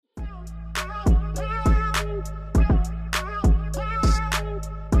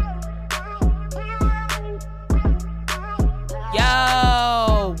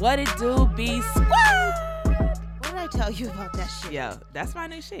B Squad. What did I tell you about that shit? Yo, that's my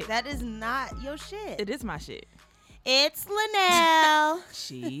new shit. That is not your shit. It is my shit. It's Linnell.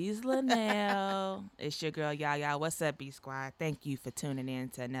 She's Linnell. It's your girl, Yaya. What's up, B Squad? Thank you for tuning in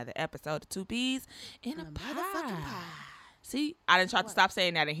to another episode of Two B's in a Motherfucking pie. See, I didn't try to stop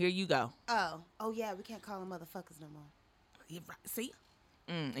saying that, and here you go. Oh yeah, we can't call them motherfuckers no more. You're right. See?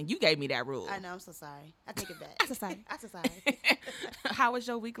 And you gave me that rule. I know, I'm so sorry. I take it back. I'm so sorry. I'm so sorry. How was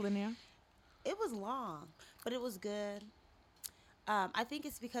your week, Linnell? It was long, but it was good. I think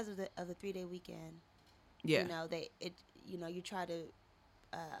it's because of the 3-day weekend. Yeah. You try to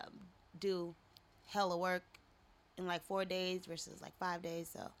do hella work in like 4 days versus like 5 days.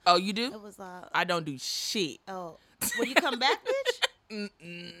 So. Oh, you do? It was. I don't do shit. Oh, when you come back, bitch.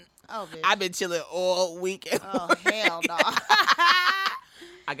 Oh, bitch. I've been chilling all weekend. Oh hell no.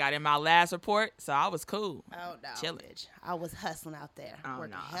 I got in my last report, so I was cool. Oh no, chilling. bitch. I was hustling out there,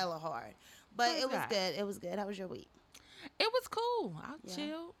 working no. hella hard. But it was good. It was good. How was your week? It was cool. I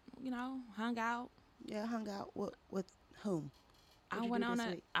chilled, hung out. Yeah, hung out with whom? I went on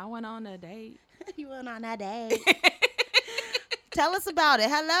a date. You went on a date. Tell us about it.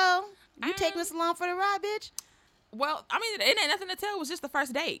 Hello. You taking us along for the ride, bitch? Well, I mean, it ain't nothing to tell. It was just the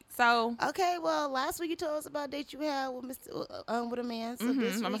first date. So okay. Well, last week you told us about a date you had with with a man. So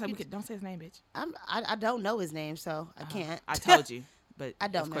this week don't say his name, bitch. I don't know his name, so I can't. I told you, but I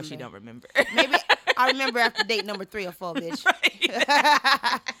don't. Of course, you don't remember. Maybe I remember after date number 3 or 4, bitch.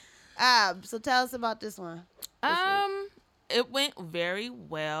 So tell us about this one. It went very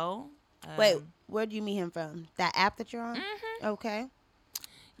well. Wait, where do you meet him from? That app that you're on? Mm-hmm. Okay.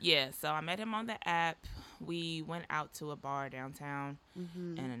 Yeah, so I met him on the app. We went out to a bar downtown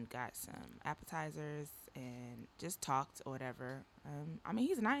and got some appetizers and just talked or whatever. I mean,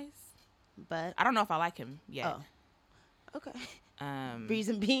 he's nice, but I don't know if I like him yet. Oh. Okay.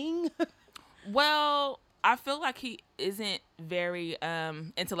 Reason being? Well, I feel like he isn't very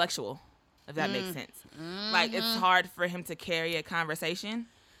intellectual, if that makes sense. Like, it's hard for him to carry a conversation.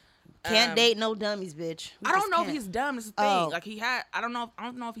 Can't date no dummies, bitch. I don't know if he's dumb. That's the thing. Oh. Like, I don't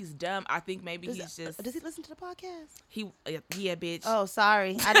know if he's dumb. I think maybe he's just. Does he listen to the podcast? Yeah, bitch. Oh,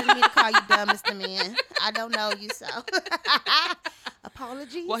 sorry. I didn't mean to call you dumb, Mr. Man. I don't know you, so.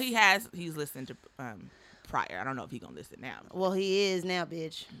 Apologies. Well, he's listened to prior. I don't know if he's gonna listen now. Well, he is now,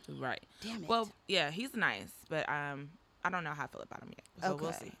 bitch. Right. Damn it. Well, yeah, he's nice, but I don't know how I feel about him yet. So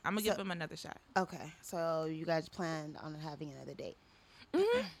we'll see. I'm gonna give him another shot. Okay. So you guys planned on having another date.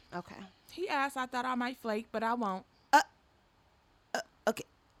 Mm-hmm. Okay. He asked. I thought I might flake, but I won't. Okay.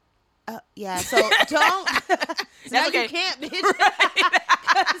 Yeah. So don't. Now okay. You can't, bitch.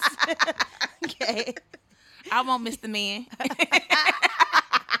 Okay. I won't miss the man.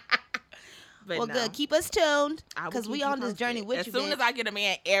 But well, no. good. Keep us tuned because we on this journey with you. As soon bitch. as I get a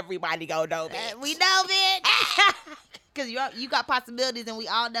man, everybody go know, bitch. We know, bitch. Because you got possibilities, and we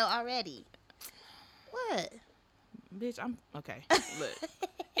all know already. What? Bitch, I'm okay. Look.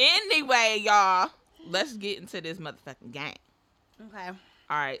 Anyway, y'all, let's get into this motherfucking game. Okay.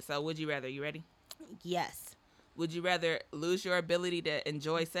 All right. So, would you rather? You ready? Yes. Would you rather lose your ability to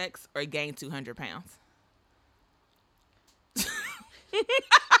enjoy sex or gain 200 pounds?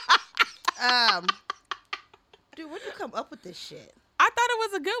 Dude, where'd you come up with this shit? I thought it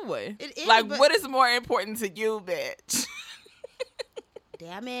was a good one. It is, like, but what is more important to you, bitch?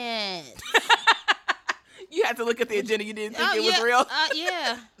 Damn it. You had to look at the agenda. You didn't think it was real?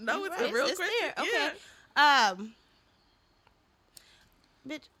 Yeah. No, it's a real question. There. Okay. Yeah.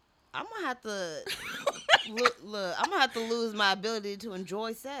 Bitch, I'm gonna have to look. I'm gonna have to lose my ability to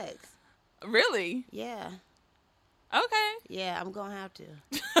enjoy sex. Really? Yeah. Okay. Yeah, I'm gonna have to.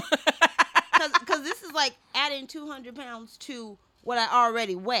 Cause this is like adding 200 pounds to what I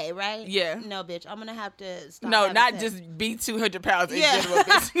already weigh, right? Yeah. No, bitch, I'm gonna have to stop. No, not sex. just be 200 pounds in general,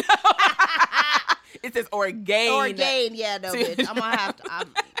 bitch. No. It says or gain. Yeah, no, bitch. I'm gonna have to.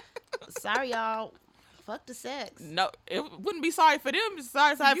 Sorry, y'all. Fuck the sex. No, it wouldn't be sorry for them. It's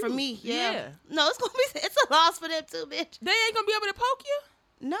sorry for you. me. Yeah. No, it's a loss for them too, bitch. They ain't gonna be able to poke you.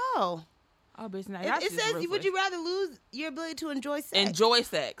 No. Oh, bitch. Now It says, would you rather lose your ability to enjoy sex? Enjoy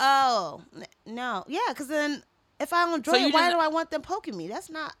sex. Oh no, yeah, because then if I don't enjoy it, why do I want them poking me?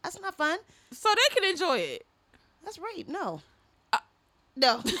 That's not fun. So they can enjoy it. That's rape. No.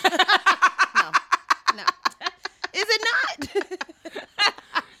 No. No. Is it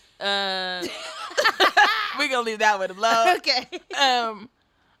not? We're gonna leave that one alone. Okay.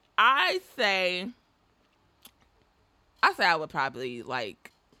 I say I would probably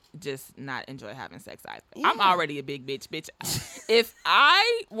like just not enjoy having sex either. Yeah. I'm already a big bitch. If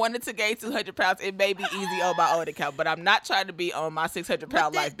I wanted to gain 200 pounds, it may be easy on my own account, but I'm not trying to be on my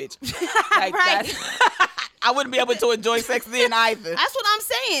 600-pound life, bitch. Like, right. I wouldn't be able to enjoy sex then either. That's what I'm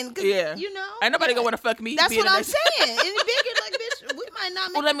saying. Yeah. You know? Ain't nobody gonna want to fuck me. That's what I'm saying. Any bigger, like, bitch, we might not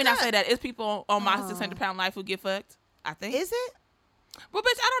make Well, let me the not cut. say that. It's people on my 600-pound life who get fucked, I think. Is it? Well,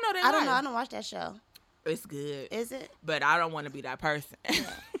 bitch, I don't know that. I don't know. I don't watch that show. It's good. Is it? But I don't want to be that person. Yeah.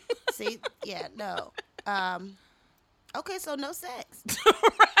 See? Yeah, no. Okay, so no sex.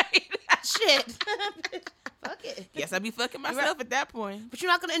 Right. Shit. Fuck it. Guess I'd be fucking myself at that point. But you're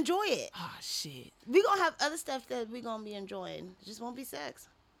not going to enjoy it. Oh, shit. We're going to have other stuff that we're going to be enjoying. It just won't be sex.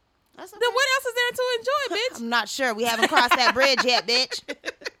 That's okay. Then what else is there to enjoy, bitch? I'm not sure. We haven't crossed that bridge yet, bitch.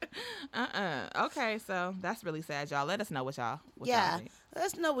 Okay, so that's really sad, y'all. Let us know what y'all think. Let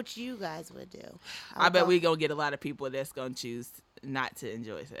us know what you guys would do. I bet we gonna get a lot of people that's gonna choose not to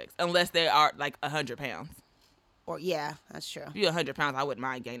enjoy sex unless they are like 100 pounds. Or yeah, that's true. If you're 100 pounds, I wouldn't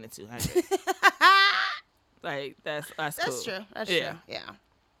mind gaining 200. Like that's cool. That's true. That's true. Yeah.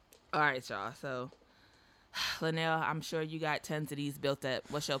 All right, y'all. So, Linnell, I'm sure you got tons of these built up.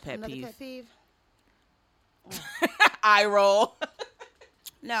 What's your pet Another peeve? pet peeve? Eye roll.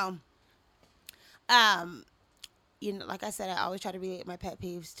 No. You know, like I said, I always try to relate my pet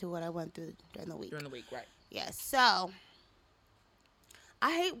peeves to what I went through during the week. Right. Yes. So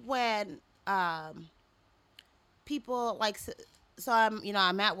I hate when people like. So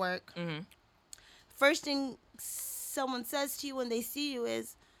I'm at work. Mm-hmm. First thing someone says to you when they see you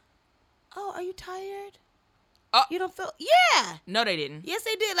is, "Oh, are you tired? Oh. You don't feel?" Yeah. No, they didn't. Yes,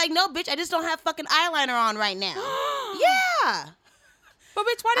 they did. Like, no, bitch, I just don't have fucking eyeliner on right now. Yeah. But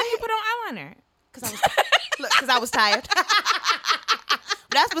bitch, why didn't you put on eyeliner? Because I was tired.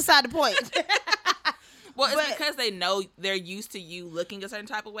 That's beside the point. Well, it's because they know they're used to you looking a certain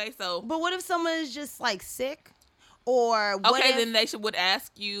type of way. So, but what if someone is just like sick, or what if, then they would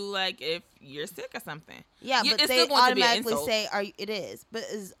ask you like if you're sick or something. Yeah, but it's they automatically say, "Are you?" It is, but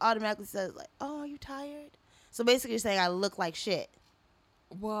it automatically says like, "Oh, are you tired?" So basically, you're saying I look like shit.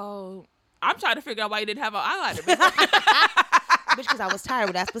 Well, I'm trying to figure out why you didn't have an eyeliner. Bitch, because I was tired.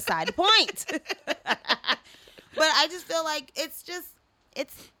 But that's beside the point. But I just feel like it's.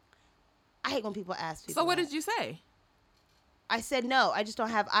 I hate when people ask people. So what that. did you say? I said no. I just don't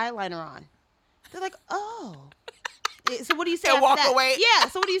have eyeliner on. They're like, oh. So what do you say and after walk that? away. Yeah.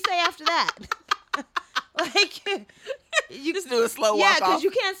 So what do you say after that? Like you just do a slow walk off. Yeah, because because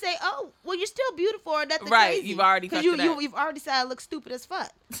you can't say, oh, well, you're still beautiful or nothing right. crazy. You've already because you've already said I look stupid as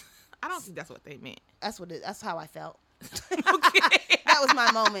fuck. I don't think that's what they meant. That's how I felt. Okay. That was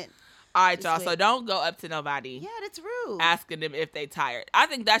my moment. All right, y'all. So don't go up to nobody. Yeah, that's rude. Asking them if they tired. I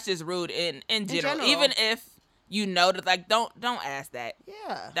think that's just rude in general. Even if you know that, like, don't ask that.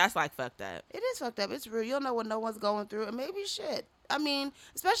 Yeah. That's like fucked up. It is fucked up. It's rude. You don't know what no one's going through, and maybe shit. I mean,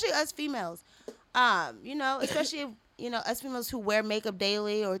 especially us females. Especially if, us females who wear makeup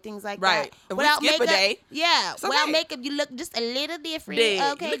daily or things like right. that. Without makeup, a day. Yeah. Okay. Without makeup, you look just a little different.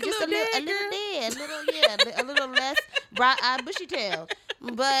 Dead. Okay, just a little less bright-eyed, bushy-tail.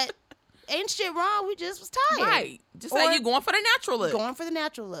 But ain't shit wrong. We just was tired. Right. Just say you're going for the natural look. Going for the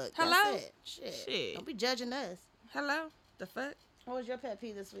natural look. Hello. That's it. Shit. Don't be judging us. Hello. The fuck? What was your pet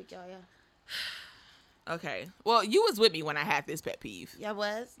peeve this week, y'all? Yeah. Okay. Well, you was with me when I had this pet peeve. Yeah,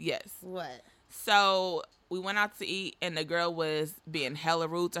 was? Yes. What? So we went out to eat, and the girl was being hella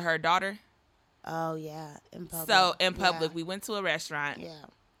rude to her daughter. Oh, yeah. In public. So in public, we went to a restaurant. Yeah.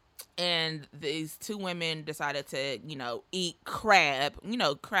 And these two women decided to, eat crab.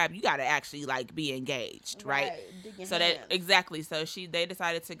 Crab, you got to actually, like, be engaged, right? So exactly. So they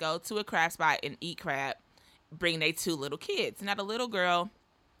decided to go to a crab spot and eat crab, bring their two little kids. Now, the little girl,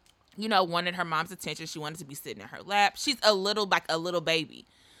 wanted her mom's attention. She wanted to be sitting in her lap. She's a little baby.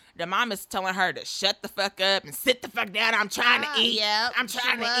 The mom is telling her to shut the fuck up and sit the fuck down. I'm trying to eat. Yeah, I'm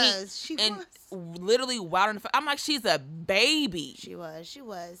trying to eat. She was. And literally wilding the fuck. I'm like, she's a baby. She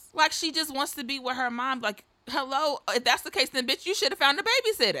was. Like, she just wants to be with her mom. Like, hello. If that's the case, then, bitch, you should have found a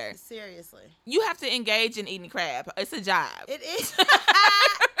babysitter. Seriously. You have to engage in eating crab. It's a job. It is.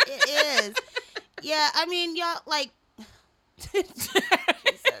 It is. Yeah, I mean, y'all, like... Jesus,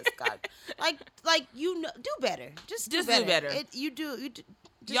 God. Like, do better. Just do better. You do.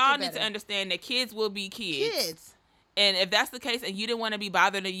 Y'all need to understand that kids will be kids. And if that's the case and you didn't want to be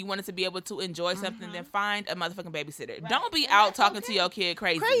bothered and you wanted to be able to enjoy something, then find a motherfucking babysitter. Right. Don't be out talking to your kid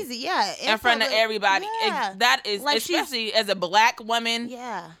crazy. Yeah. In front of everybody. Yeah. That is, like especially as a black woman.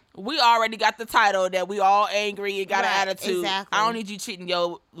 Yeah. We already got the title that we all angry and got an attitude. Exactly. I don't need you treating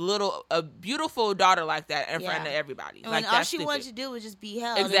your a beautiful daughter like that in front of everybody. And like all she wanted to do was just be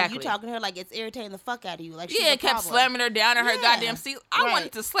held. Exactly. And you talking to her like it's irritating the fuck out of you. Like kept slamming her down in her goddamn seat. I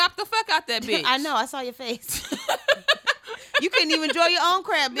wanted to slap the fuck out that bitch. I know. I saw your face. You couldn't even enjoy your own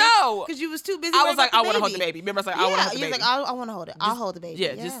crab, bitch. No. Because you was too busy. I was like, I want to hold the baby. Remember, I was like, I want to hold the baby. You was like, I want to hold it. I'll hold the baby.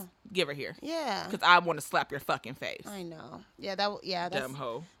 Yeah, just give her here. Yeah. Because I want to slap your fucking face. I know. Yeah, that's... Dumb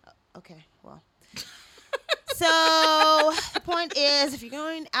hoe. Okay, well. So, the point is, if you're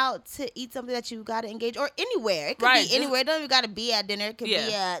going out to eat something that you got to engage, or anywhere. It could be anywhere. It don't even got to be at dinner. It could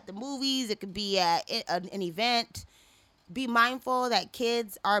be at the movies. It could be at an event. Be mindful that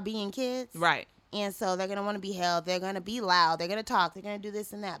kids are being kids. Right. And so they're going to want to be held. They're going to be loud. They're going to talk. They're going to do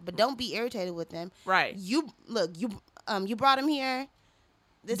this and that. But don't be irritated with them. Right. You brought them here.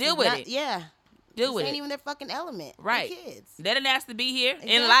 Deal with it. Yeah. Deal with it. Ain't even their fucking element. Right. They're kids. They didn't ask to be here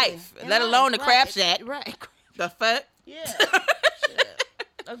in life, let alone the crab shack. Right. The fuck? Yeah.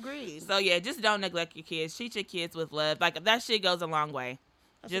 Agreed. So, yeah, just don't neglect your kids. Treat your kids with love. Like, that shit goes a long way.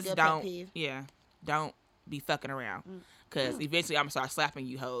 That's just a good don't. pet peeve. Yeah. Don't be fucking around. Because eventually I'm going to start slapping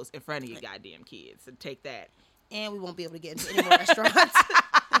you hoes in front of your goddamn kids. So take that. And we won't be able to get into any more restaurants.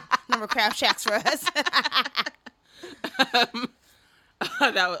 No more crab shacks for us.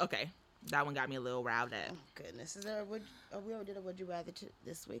 Okay. That one got me a little riled up. Oh, goodness. Is there we already did a Would You Rather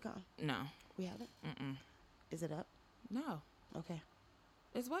this week, huh? No. We haven't? Mm-mm. Is it up? No. Okay.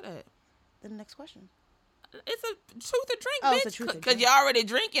 It's what up? Then the next question. It's a truth or drink, bitch. bitch. It's a truth or drink. Because you're already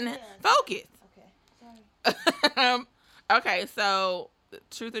drinking. Yeah. Focus. Okay. Sorry. Okay, so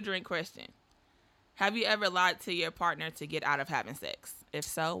truth or drink question. Have you ever lied to your partner to get out of having sex? If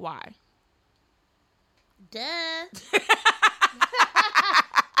so, why? Duh.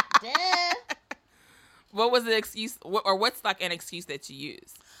 What was the excuse, or what's like an excuse that you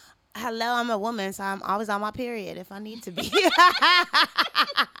use? Hello, I'm a woman, so I'm always on my period if I need to be.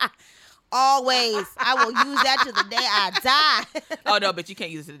 Always. I will use that to the day I die. Oh, no, but you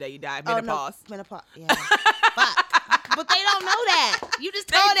can't use it to the day you die. Menopause. Oh, no. Menopause. Yeah. Fuck. But they don't know that. You just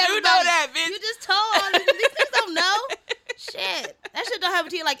told everybody. You know that, bitch. You just told all these niggas don't know. Shit. That shit don't happen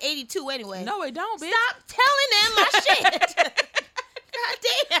to you like 82 anyway. No, it don't, bitch. Stop telling them my shit. God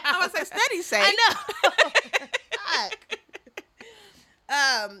damn. I was like, steady say. I know. Fuck.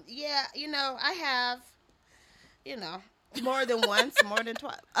 Yeah, I have, more than once, more than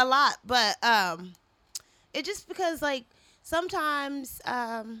twice, a lot. But it just because like sometimes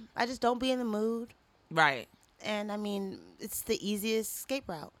I just don't be in the mood. Right. And I mean, it's the easiest escape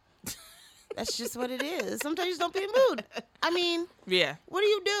route. That's just what it is. Sometimes you just don't be in the mood. I mean, yeah. What do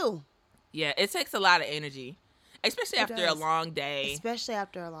you do? Yeah, it takes a lot of energy. Especially after a long day. Especially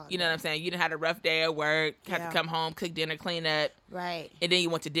after a long day. You know what I'm saying? You done had a rough day at work, had to come home, cook dinner, clean up. Right. And then you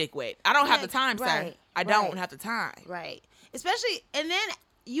want your dick wet. I don't have the time, sir. I don't have the time. Right. Especially, and then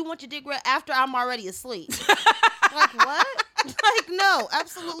you want your dick wet after I'm already asleep. Like, what? Like, no,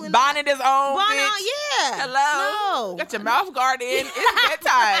 absolutely not. Bonnet is on, Bonnet bitch. on, yeah. Hello? No. Got your mouth guard in. It's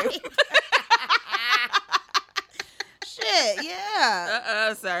bedtime. Shit,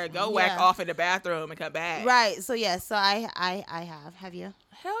 yeah. Sir. Go whack off in the bathroom and come back. Right. So, yes. So, I have. Have you?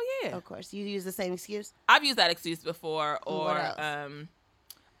 Hell yeah. Of course. You use the same excuse? I've used that excuse before. Or, what else?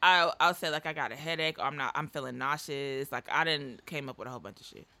 I'll say, like, I got a headache or I'm feeling nauseous. Like, I didn't came up with a whole bunch of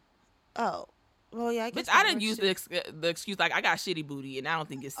shit. Oh. Well, yeah, I guess. Bitch, I didn't use the excuse, like, I got shitty booty and I don't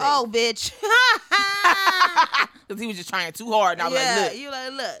think it's safe. Oh, bitch. Because he was just trying too hard. And I was like, look. You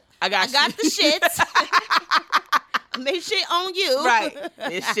like, look. I got the shits. I made shit on you. Right.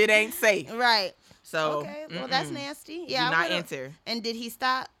 This shit ain't safe. Right. So. Okay. Well, that's nasty. Yeah. Do not enter. And did he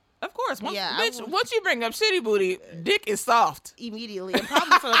stop? Of course. Once you bring up shitty booty, dick is soft. Immediately. And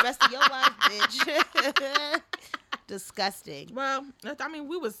probably for the rest of your life, bitch. Disgusting. Well, I mean,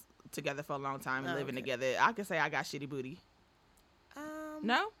 we was together for a long time and living together. I could say I got shitty booty.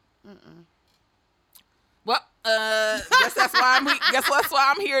 No? Mm-mm. Well, guess that's why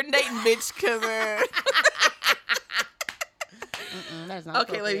I'm here in Dayton, bitch, because that's not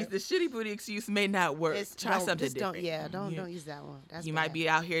okay, ladies, the shitty booty excuse may not work. Try something different. Don't use that one. That's you bad. might be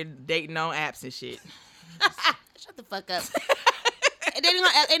out here dating on apps and shit. Shut the fuck up.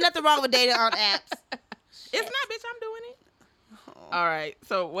 Ain't nothing wrong with dating on apps. It's not, bitch. I'm doing it. All right.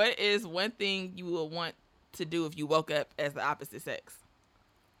 So, what is one thing you would want to do if you woke up as the opposite sex?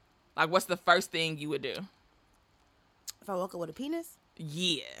 Like, what's the first thing you would do? If I woke up with a penis?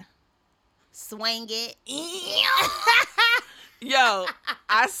 Yeah. Swing it. Yo,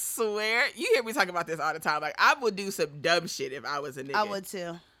 I swear, you hear me talk about this all the time. Like, I would do some dumb shit if I was a nigga. I would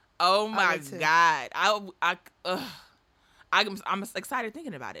too. Oh my God. I'm excited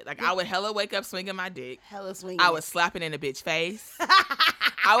thinking about it. Like, I would hella wake up swinging my dick. Hella swinging. I would slap it in a bitch face.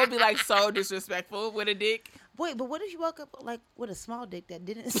 I would be like so disrespectful with a dick. Wait, but what if you woke up like with a small dick that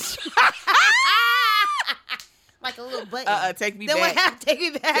didn't? Like a little button. Take me then back. Then take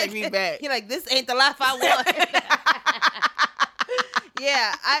me back. Take me back. You're like, this ain't the life I want.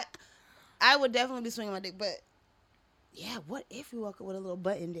 Yeah, I would definitely be swinging my dick, but yeah, what if you woke up with a little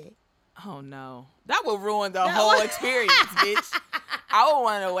button dick? Oh no, that would ruin the whole experience, bitch. I would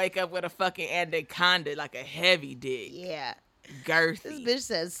want to wake up with a fucking anaconda, like a heavy dick. Yeah. Girthy. This bitch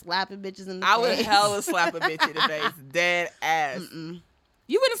says slapping bitches in the face. I would hella slap a bitch in the face. Dead ass. Mm-mm.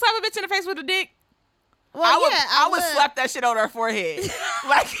 You wouldn't slap a bitch in the face with a dick? Well, I would slap that shit on her forehead.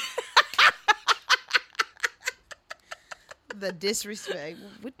 Like the disrespect.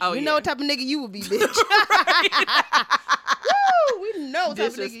 We know what type of nigga you would be, bitch. Woo, we know what type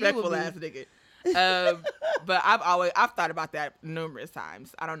of nigga you would be. Disrespectful ass nigga. But I've thought about that numerous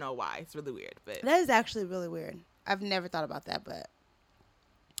times. I don't know why. It's really weird, but that is actually really weird. I've never thought about that, but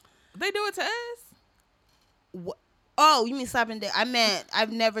they do it to us. What? Oh, you mean slapping dick? I meant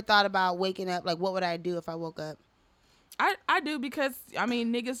I've never thought about waking up. Like, what would I do if I woke up? I do because I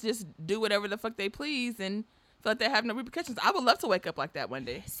mean niggas just do whatever the fuck they please and feel like they have no repercussions. I would love to wake up like that one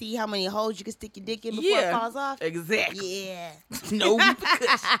day. See how many holes you can stick your dick in before it falls off? Exactly. Yeah. No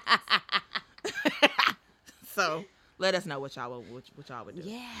repercussions. So let us know what y'all would do.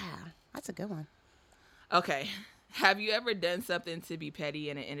 Yeah, that's a good one. Okay. Have you ever done something to be petty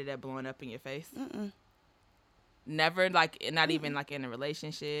and it ended up blowing up in your face? Mm-mm. Never, like, not even like in a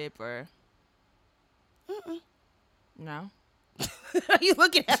relationship or. Mm-mm. No. Are you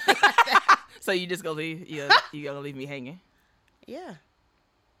looking at me like that? So you just gonna leave? You gonna leave me hanging? Yeah.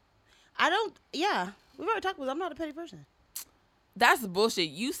 I don't. Yeah, we've already talked about. I'm not a petty person. That's bullshit.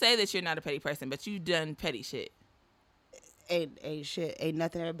 You say that you're not a petty person, but you done petty shit. Ain't shit. Ain't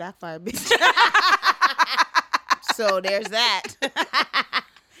nothing ever backfired, bitch. So there's that.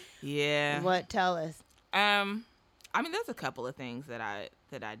 Yeah. What? Tell us. I mean, there's a couple of things that I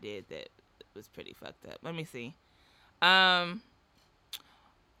did that was pretty fucked up. Let me see. So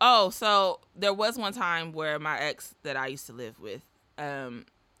there was one time where my ex that I used to live with,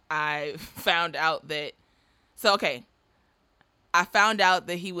 I found out that. So okay. I found out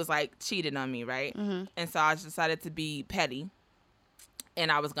that he was like cheating on me, right? Mm-hmm. And so I just decided to be petty, and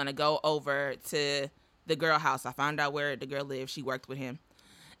I was gonna go over to the girl house. I found out where the girl lived. She worked with him.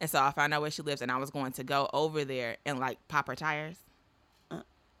 And so I found out where she lives, and I was going to go over there and, like, pop her tires.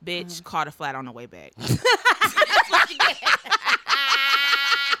 Bitch, caught a flat on the way back. That's what you get.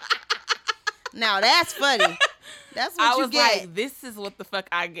 Now, that's funny. That's what you get. I was like, this is what the fuck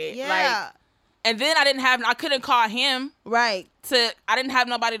I get. Yeah. Like, and then I couldn't call him. Right. I didn't have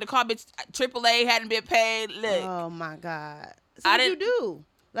nobody to call, bitch. AAA hadn't been paid. Look. Oh, my God. So what did you do?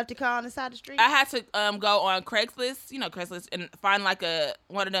 Left your car on the side of the street? I had to go on Craigslist, Craigslist, and find like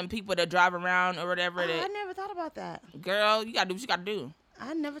one of them people that drive around or whatever. I never thought about that. Girl, you gotta do what you gotta do.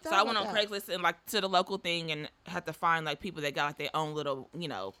 I never thought. So I went on Craigslist and like to the local thing and had to find like people that got like their own little,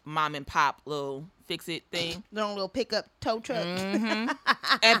 mom and pop little fix it thing. Their own little pickup tow truck. Mm-hmm.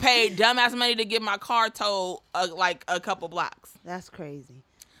 And paid dumbass money to get my car towed like a couple blocks. That's crazy.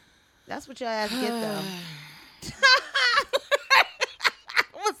 That's what your ass get though.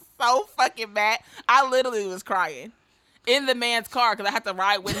 So fucking mad. I literally was crying in the man's car because I had to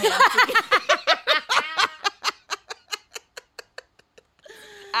ride with him.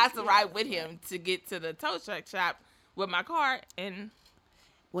 I had to ride with him to get to the tow truck shop with my car. And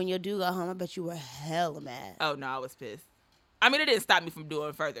when your dude got home, I bet you were hella mad. Oh no, I was pissed. I mean, it didn't stop me from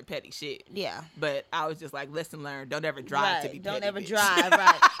doing further petty shit. Yeah. But I was just like, lesson learned. Don't ever drive to be petty. Don't ever bitch. drive.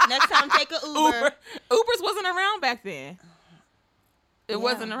 Right. Next time, take an Uber. Ubers wasn't around back then. It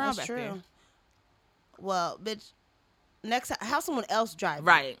wasn't around back then. Well, bitch, next time, have someone else drive.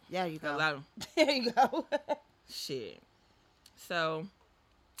 Right. There you go. Hello. There you go. Shit. So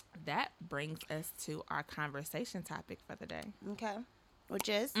that brings us to our conversation topic for the day. Okay. Which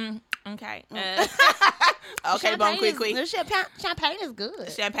is? Okay. Okay, bon quick. Champagne is good.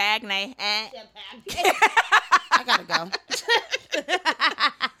 Champagne. Champagne. I gotta go.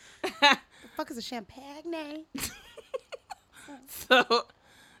 The fuck is a champagne? So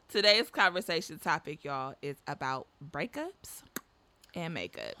today's conversation topic, y'all, is about breakups and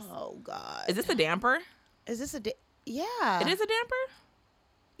makeups. Oh, God. Is this a damper? Is this yeah. It is a damper?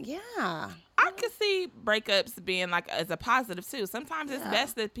 Yeah. I could see breakups being like as a positive too. Sometimes it's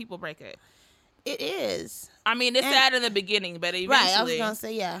best that people break up. It is. I mean, it's sad in the beginning, but eventually, right? I was gonna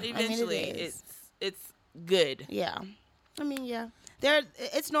say Eventually, it's good. Yeah. I mean, yeah.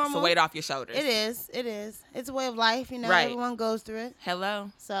 It's normal. It's a weight off your shoulders. It is. It's a way of life, you know. Right. Everyone goes through it.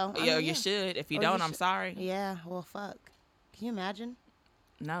 Hello. So you should. If you don't, I'm sorry. Yeah. Well, fuck. Can you imagine?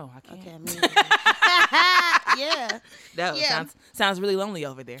 No, I can't. Okay. Yeah. No. Yeah. Sounds really lonely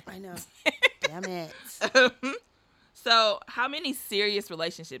over there. I know. Damn it. So, how many serious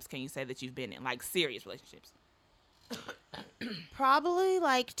relationships can you say that you've been in? Like serious relationships? Probably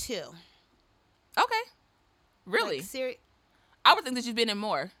like 2. Okay. Really? Like I would think that you've been in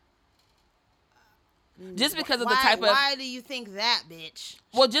more. Just because of the type of... Why do you think that, bitch?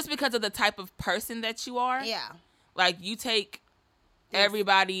 Well, just because of the type of person that you are. Yeah. Like, you take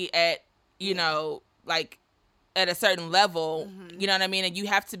everybody at, you know, like, at a certain level, you know what I mean? And you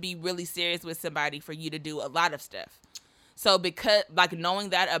have to be really serious with somebody for you to do a lot of stuff. So, because, like, knowing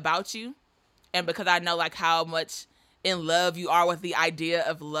that about you, and because I know, like, how much in love you are with the idea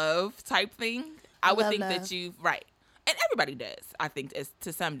of love type thing, I would think that you... Right. And everybody does, I think,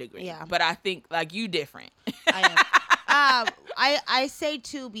 to some degree. Yeah. But I think, like, you different. I am. I say,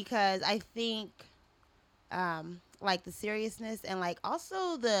 too, because I think, like, the seriousness and, like,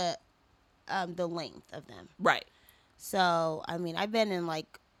 also the length of them. Right. So, I mean, I've been in,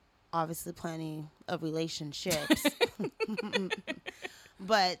 like, obviously plenty of relationships.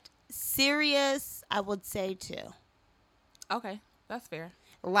 But serious, I would say, 2. Okay. That's fair.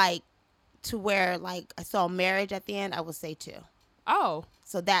 Like, to where, like, I saw marriage at the end, I would say 2. Oh.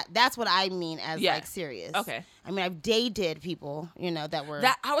 So that's what I mean as, like, serious. Okay. I mean, I've dated people, you know, that were...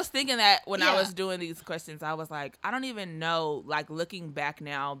 I was thinking that when I was doing these questions, I was like, I don't even know, like, looking back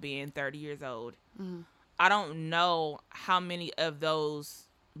now, being 30 years old, I don't know how many of those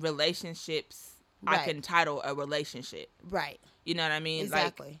relationships I can title a relationship. Right. You know what I mean?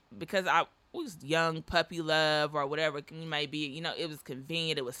 Exactly. Like, because I was young, puppy love or whatever it might be, you know, it was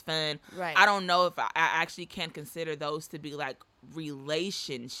convenient, it was fun. Right. I don't know if I actually can consider those to be like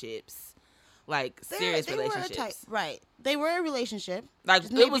relationships, like serious relationships. Right. They were a relationship. Like,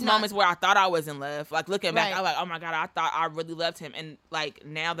 it was moments where I thought I was in love. Like, looking back, I was like, oh my God, I thought I really loved him. And like,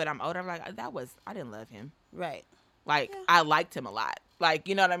 now that I'm older, I'm like, I didn't love him. Right. Like, I liked him a lot. Like,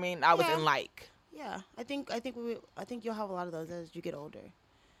 you know what I mean? I was in like. Yeah. I think you'll have a lot of those as you get older.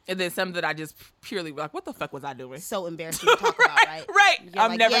 And then some that I just purely like, what the fuck was I doing? So embarrassing to talk about, right? Right. You're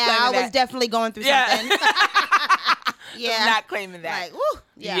I'm never claiming that. I was definitely going through something. Yeah. I'm not claiming that. Like, woo.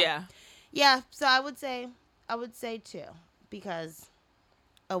 Yeah. Yeah. So I would say 2 because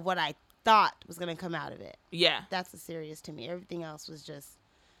of what I thought was going to come out of it. Yeah. That's the serious to me. Everything else was just.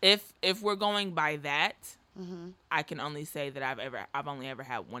 If we're going by that, I can only say that I've only ever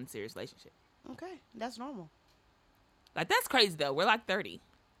had one serious relationship. Okay. That's normal. Like, that's crazy though. We're like 30.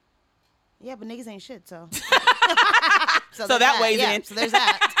 Yeah, but niggas ain't shit, so. so that weighs in. So there's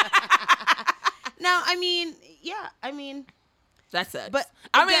that. No, I mean, that sucks. But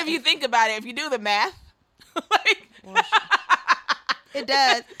I mean, if you think about it, if you do the math, like, it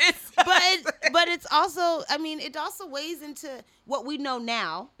does. But it's also, I mean, it also weighs into what we know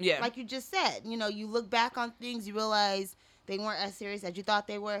now. Yeah. Like you just said, you know, you look back on things, you realize they weren't as serious as you thought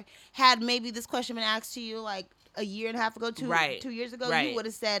they were. Had maybe this question been asked to you like a year and a half ago, 2 years ago, you would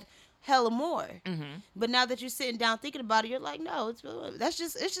have said hella more. But now that you're sitting down thinking about it, you're like, no, it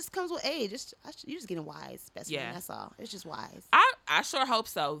just comes with age. You're just getting wise, best friend. That's all. It's just wise. I sure hope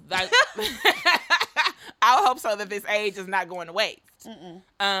so. Like, I hope so that this age is not going to waste.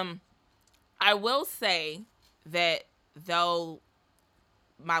 I will say that though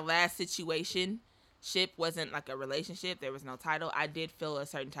my last situationship wasn't like a relationship, there was no title, I did feel a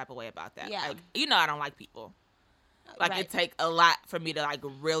certain type of way about that. Yeah. Like, you know, I don't like people. Like, it take a lot for me to, like,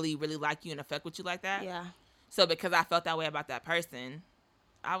 really, really like you and affect with you like that. Yeah. So, because I felt that way about that person,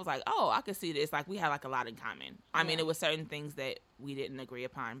 I was like, oh, I could see this. Like, we had, like, a lot in common. I mean, it was certain things that we didn't agree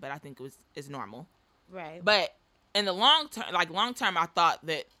upon, but I think it's normal. Right. But in the long term, I thought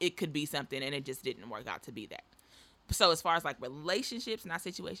that it could be something, and it just didn't work out to be that. So, as far as, like, relationships, not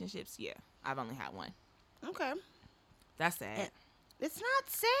situationships, yeah, I've only had one. Okay. That's sad. It's not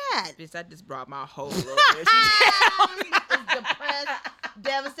sad. Bitch, that just brought my whole little issue down. It's depressed,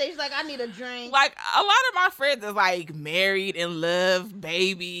 devastation. Like, I need a drink. Like, a lot of my friends are, like, married, in love,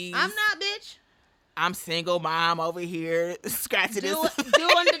 babies. I'm not, bitch. I'm single mom over here, scratching this.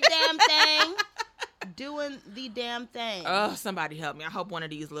 Doing the damn thing. Doing the damn thing. Oh, somebody help me. I hope one of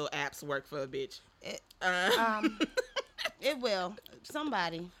these little apps work for a bitch. It will.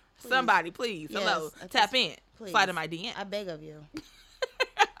 Somebody. Please. Somebody, please. Yes, hello. Tap in. Please. Slide in my DM. I beg of you.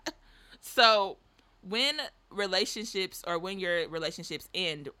 So, when your relationships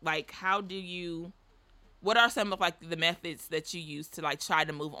end, like, what are some of, like, the methods that you use to, like, try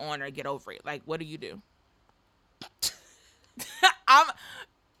to move on or get over it? Like, what do you do?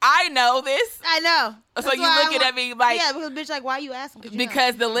 I know this. I know. So you looking at me like... Yeah, because, bitch, like, why are you asking?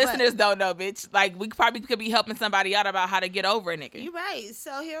 Because the listeners don't know, bitch. Like, we probably could be helping somebody out about how to get over a nigga. You're right.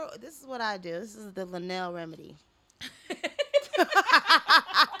 So here, this is what I do. This is the Linnell remedy.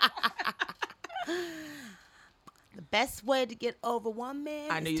 The best way to get over one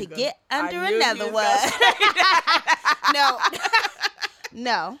man is to get under another one.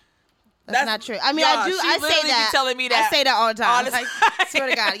 No. That's not true. I mean, I do. I say that. Telling me that. I say that all the time. I swear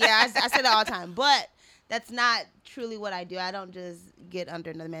to God. Yeah, I say that all the time. But that's not truly what I do. I don't just get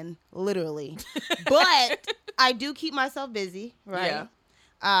under another man, literally. But I do keep myself busy, right?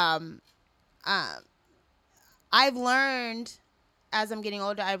 Yeah. I've learned, as I'm getting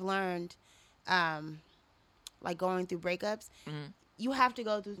older, like going through breakups, you have to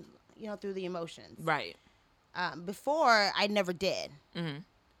go through, through the emotions. Right. Before, I never did. Mm-hmm.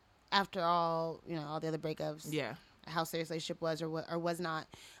 After all, all the other breakups. Yeah. How serious the relationship was or was not.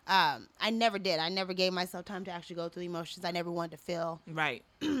 I never did. I never gave myself time to actually go through the emotions. I never wanted to feel. Right.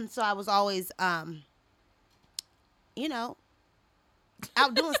 So I was always,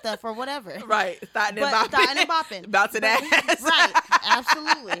 out doing stuff or whatever. Right. Thotting and bopping. Bouncing ass. Right.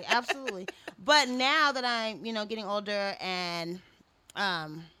 Absolutely. Absolutely. But now that I'm, getting older and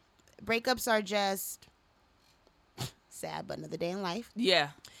breakups are just sad, but another day in life.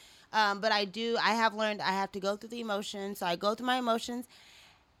 Yeah. But I have learned I have to go through the emotions. So I go through my emotions.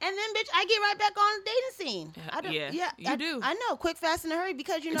 And then, bitch, I get right back on the dating scene. You do. I know. Quick, fast, in a hurry.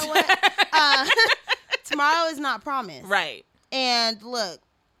 Because you know what? Tomorrow is not promised. Right. And look,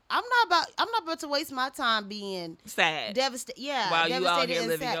 I'm not about to waste my time being sad, devastated. Yeah, while you out here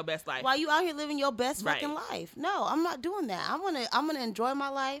living your best life. While you out here living your best fucking life. No, I'm not doing that. I'm gonna enjoy my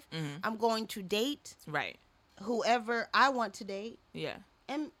life. Mm-hmm. I'm going to date whoever I want to date. Yeah,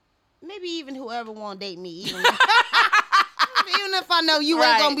 and maybe even whoever want to date me. Even if I know you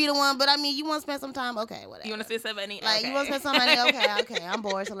ain't gonna be the one, but I mean, you want to spend some time, okay, whatever. You want to spend some money? Like, you want to spend some money? Okay, I'm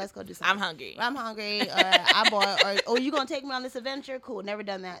bored, so let's go do something. I'm hungry, or I'm bored, or you gonna take me on this adventure? Cool, never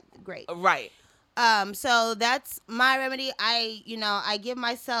done that. Great. Right. So that's my remedy. I give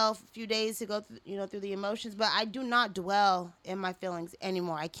myself a few days to go through the emotions, but I do not dwell in my feelings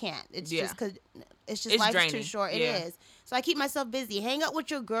anymore. I can't. It's just because it's life's draining. Too short. It is. So I keep myself busy. Hang out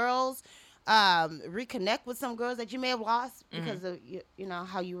with your girls. Reconnect with some girls that you may have lost because of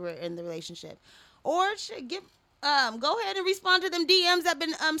how you were in the relationship, or go ahead and respond to them DMs that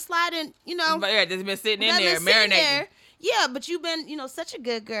been sliding. But yeah, just been sitting in there marinating. Yeah, but you've been such a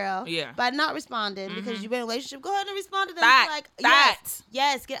good girl. Yeah. By not responding because you've been in a relationship. Go ahead and respond to them.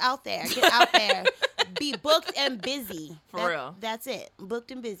 Yes, get out there. Be booked and busy. For real. That's it.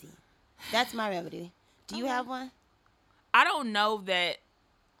 Booked and busy. That's my remedy. Do you have one? I don't know that.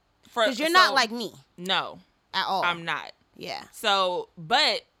 Because you're not like me. No. At all. I'm not. Yeah. So,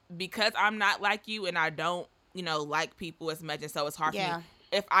 but because I'm not like you and I don't, like people as much, and so it's hard for me.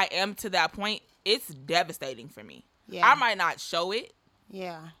 If I am to that point, it's devastating for me. Yeah. I might not show it.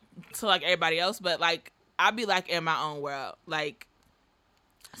 Yeah. To like everybody else, but like I'll be like in my own world. Like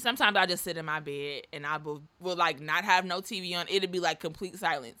sometimes I just sit in my bed and I will like not have no TV on. It'll be like complete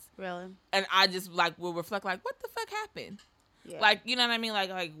silence. Really? And I just like will reflect like, what the fuck happened? Yeah. Like, you know what I mean?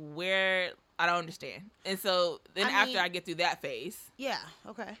 Like where I don't understand. And so then after I get through that phase. Yeah.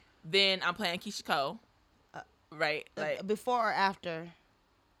 Okay. Then I'm playing Keisha Cole. Right? Like before or after?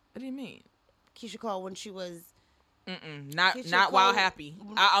 What do you mean? Keisha Cole when she was. Not Cole, Wild Happy.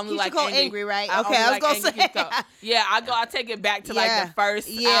 I only Keisha like Cole angry, right? Okay, I was gonna say. Yeah, I take it back to like the first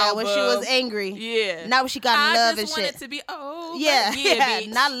album. When she was angry. Yeah. Not when she got in love and shit. I just want it to be old. Yeah.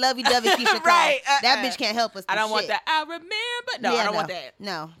 Not lovey-dovey Keisha Cole. Right. That bitch can't help us. I don't want that. I remember. No, I don't want that.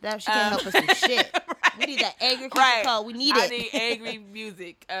 No, she can't help us with shit. Right. We need that angry Keisha Cole. We need it. I need angry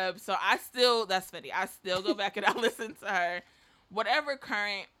music. So that's funny. I still go back and I listen to her. Whatever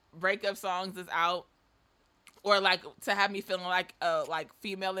current breakup songs is out. Or like to have me feeling like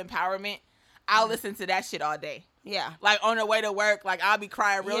female empowerment, I'll listen to that shit all day. Yeah. Like on the way to work, like I'll be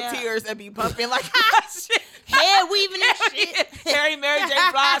crying real tears and be pumping like shit. Hair weaving and shit. Mary J.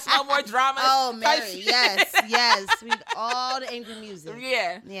 Blige, no more drama. Oh, Mary, yes. We need all the angry music.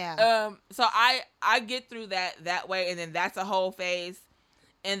 Yeah. Yeah. So I get through that way, and then that's a whole phase,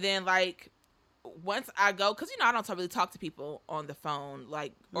 and then like. Once I go, because I don't really talk to people on the phone,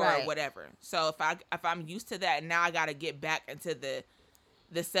 like or whatever. So if I'm used to that, now I got to get back into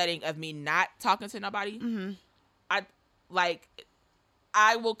the setting of me not talking to nobody. Mm-hmm.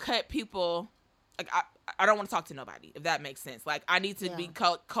 I will cut people. Like I don't want to talk to nobody, if that makes sense. Like I need to be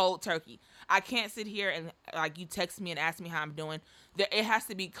cold turkey. I can't sit here and like you text me and ask me how I'm doing. It has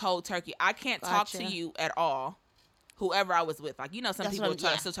to be cold turkey. I can't talk to you at all. whoever I was with. Like, you know, some people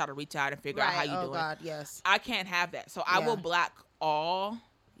still try to reach out and figure out how you doing. Oh, God, yes. I can't have that. So I will block all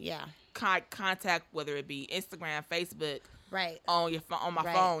contact, whether it be Instagram, Facebook, on your phone, on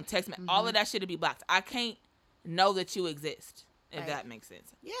my phone, text me. All of that shit to be blocked. I can't know that you exist, if that makes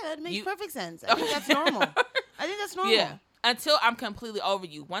sense. Yeah, it makes perfect sense. I think that's normal. I think that's normal. Yeah. Until I'm completely over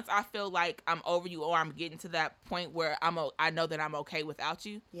you. Once I feel like I'm over you, or I'm getting to that point where I know that I'm okay without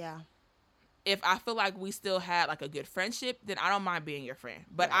you. Yeah. If I feel like we still had like a good friendship, then I don't mind being your friend.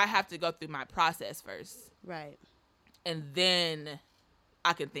 But I have to go through my process first. Right. And then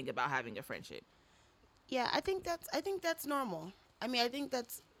I can think about having a friendship. Yeah, I think that's normal. I mean, I think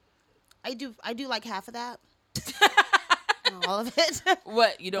that's I do like half of that. Not all of it.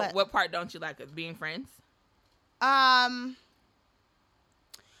 What what part don't you like of being friends?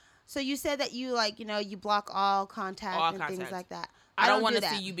 So you said that you like, you know, you block all contact things like that. I don't want to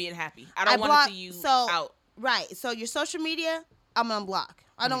see you being happy. I don't want to see you out. Right. So your social media, I'm going to unblock.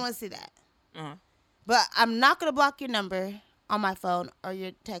 I don't want to see that. Uh-huh. But I'm not going to block your number on my phone or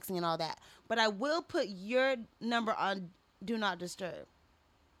your texting and all that. But I will put your number on Do Not Disturb.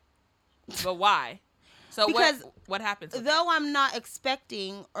 But why? So because what happens? Though I'm not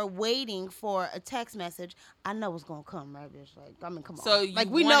expecting or waiting for a text message, I know it's going to come, right, bitch? Like, I mean, come on. So like,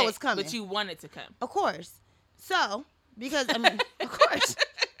 we know it's coming. But you want it to come. Of course. So... Because, I mean, of course.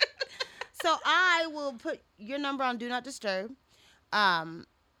 So I will put your number on Do Not Disturb. And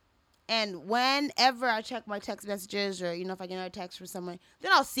whenever I check my text messages or, you know, if I get another text from someone,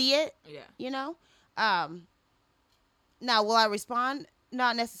 then I'll see it. Yeah. You know? Now, will I respond?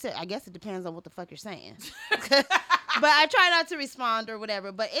 Not necessarily. I guess it depends on what the fuck you're saying. But I try not to respond or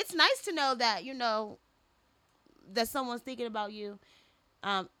whatever. But it's nice to know that, you know, that someone's thinking about you,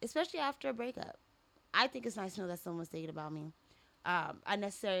 especially after a breakup. I think it's nice to know that someone's thinking about me. I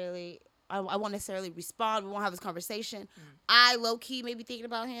won't necessarily respond. We won't have this conversation. I low-key may be thinking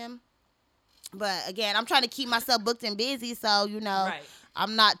about him. But, again, I'm trying to keep myself booked and busy, so, you know,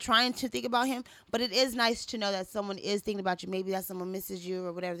 I'm not trying to think about him. But it is nice to know that someone is thinking about you. Maybe that someone misses you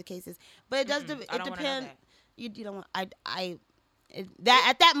or whatever the case is. But it does it depend. You don't want at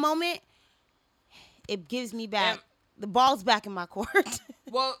that moment, it gives me back. The ball's back in my court.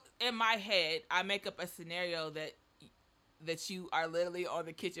 Well, in my head, I make up a scenario that you are literally on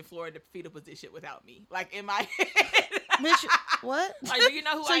the kitchen floor in the fetal position without me. Like, in my head. Bitch, what? Like, do you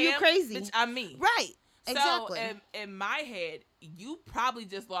know who I am? So you're crazy. Bitch, I'm me. Right. Exactly. So, in my head, you probably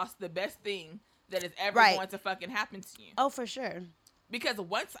just lost the best thing that is ever going to fucking happen to you. Oh, for sure. Because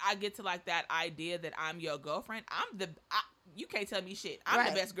once I get to, like, that idea that I'm your girlfriend, you can't tell me shit. I'm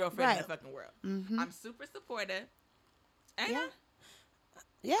the best girlfriend in the fucking world. Mm-hmm. I'm super supportive.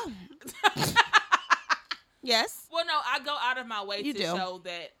 Yeah. Yes. Well, no, I go out of my way to show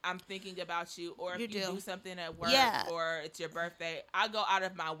that I'm thinking about you, or if you do something at work, or it's your birthday, I go out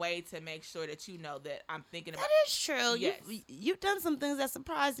of my way to make sure that you know that I'm thinking about you. That is true. Yes. You've done some things that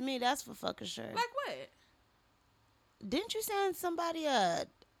surprised me. That's for fucking sure. Like what? Didn't you send somebody a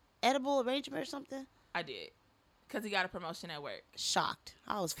edible arrangement or something? I did. Because he got a promotion at work. Shocked.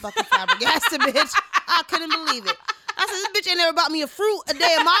 I was fucking flabbergasted, bitch. I couldn't believe it. I said, this bitch ain't never bought me a fruit a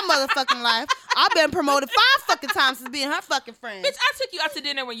day in my motherfucking life. I've been promoted 5 fucking times since being her fucking friend. Bitch, I took you out to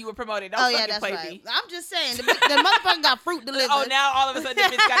dinner when you were promoted. Don't fucking play me. I'm just saying, the motherfucker got fruit delivered. Oh, now all of a sudden the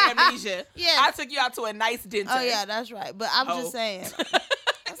bitch got amnesia. Yeah. I took you out to a nice dinner. Oh, yeah, that's right. But I'm just saying.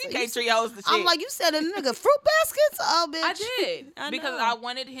 You can't treat hoes the shit. I'm like, you said a nigga fruit baskets? Oh, bitch. I did. Because I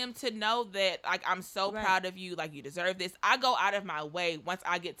wanted him to know that, like, I'm so proud of you. Like, you deserve this. I go out of my way once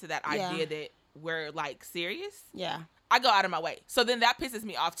I get to that idea that we're, like, serious. Yeah. I go out of my way. So then that pisses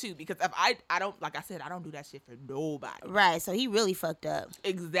me off, too. Because if I don't, like I said, I don't do that shit for nobody. Right. So he really fucked up.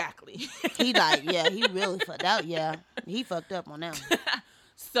 Exactly. He he really fucked up. Yeah. He fucked up on that one.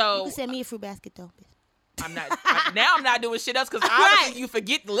 So. You can send me a fruit basket, though, bitch. I'm not doing shit else because obviously you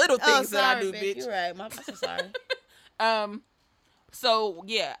forget the little things that I do, bitch. You're right. I'm so sorry. So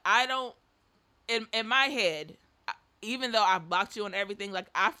yeah, I don't. In my head, even though I blocked you on everything, like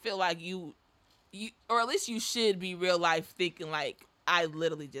I feel like you, or at least you should be real life thinking like I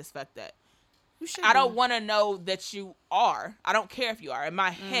literally just fucked up. You should. I don't want to know that you are. I don't care if you are. In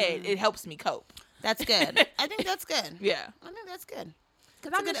my head, it helps me cope. That's good. I think that's good. Yeah. I think that's good.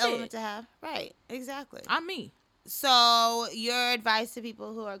 It's a good element to have. Right. Exactly. I'm me. So, your advice to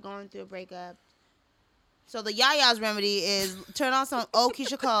people who are going through a breakup. So, the Yaya's remedy is turn on some old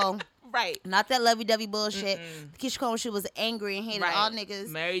Keisha Cole. Right. Not that lovey-dovey bullshit. Keisha Cole, she was angry and hated all niggas.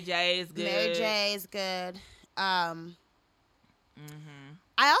 Mary J is good. Mary J is good. I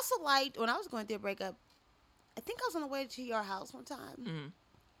also liked, when I was going through a breakup, I think I was on the way to your house one time.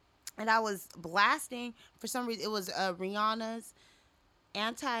 and I was blasting for some reason. It was Rihanna's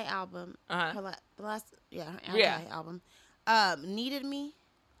Anti album. Her last Anti album. Needed Me.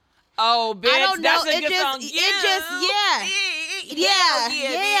 Oh, bitch, I don't know. That's a good song.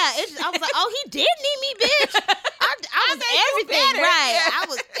 I was like, oh, he did need me, bitch. I was everything, right? Yeah. I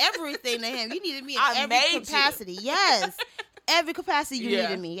was everything to him. You needed me in every capacity. Yes, every capacity you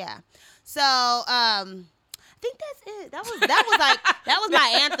needed me. Yeah. So, I think that's it. That was my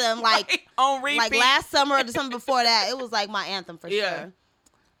anthem. Like on repeat. Like last summer or the summer before that, it was like my anthem for sure.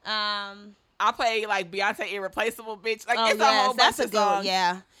 I play like Beyonce Irreplaceable, bitch. Like it's a whole bunch of songs.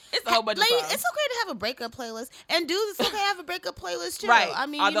 Yeah. It's a whole bunch of songs. It's okay to have a breakup playlist. And dudes, it's okay to have a breakup playlist too. Right. I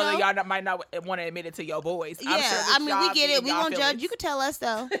mean, although y'all might not want to admit it to your boys. Yeah. I mean, we get it. We won't judge. You can tell us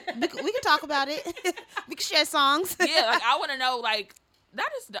though. we can talk about it. We can share songs. Yeah. Like I want to know like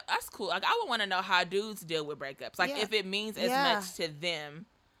that's cool. Like I would want to know how dudes deal with breakups. Like if it means as much to them.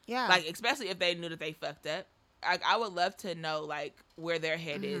 Yeah. Like especially if they knew that they fucked up. Like I would love to know like where their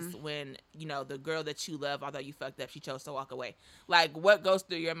head is when, you know, the girl that you love, although you fucked up, she chose to walk away. Like what goes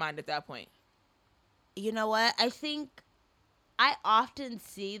through your mind at that point? You know what? I think I often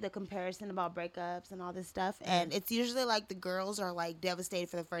see the comparison about breakups and all this stuff. And it's usually like the girls are like devastated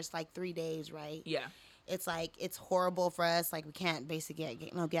for the first like 3 days, right? Yeah. It's like it's horrible for us. Like we can't basically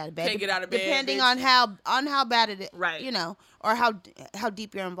get out of bed. Can't get out of bed. Depending bitch. on how bad it is, right? You know, or how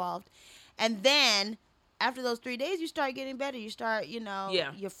deep you're involved. And then after those 3 days, you start getting better. You start, you know,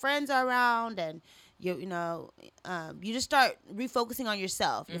 your friends are around, and you just start refocusing on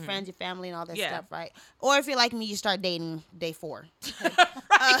yourself, your friends, your family, and all that stuff, right? Or if you're like me, you start dating day 4.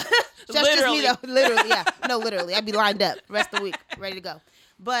 Right. Just me though, literally, yeah, no, literally, I'd be lined up rest of the week, ready to go.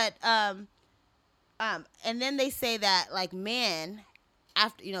 But and then they say that like men,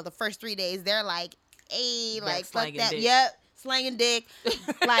 after the first 3 days, they're like, hey, like fuck that, yep. Slanging dick,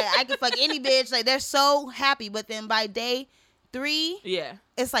 like I can fuck any bitch. Like they're so happy, but then by day 3,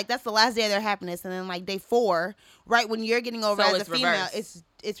 it's like that's the last day of their happiness, and then like day 4, right when you're getting over as a female, it's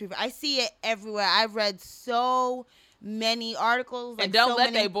I see it everywhere. I've read so many articles, like, and don't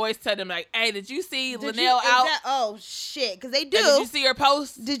let their boys tell them like, hey, did you see Linnell out? Oh shit, because they do. Like, did you see her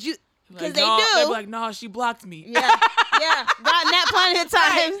post? Did you? Because like, they do. They be like, no, she blocked me. Yeah, gotten that plenty of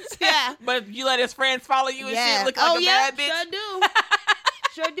times. Right. Yeah, but you let his friends follow you and shit, look like a bad bitch.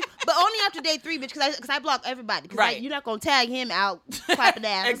 Sure do. But only after day 3, bitch, because I block everybody. Right. You're not gonna tag him out clapping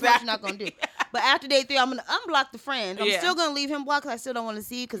ass. Exactly. That's what you're not gonna do. But after day 3, I'm gonna unblock the friend. I'm still gonna leave him blocked because I still don't want to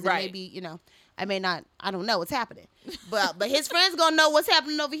see, because maybe I may not. I don't know what's happening. But his friends gonna know what's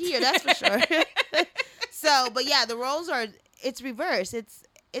happening over here. That's for sure. So, but yeah, the roles are. It's reversed.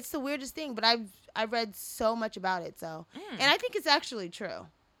 It's the weirdest thing, but I've read so much about it, so and I think it's actually true.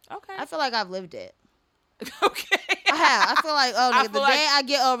 Okay. I feel like I've lived it. Okay. I have. I feel like the day I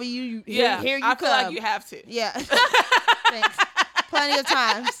get over you, here you come. I feel like you have to. Yeah. Thanks. Plenty of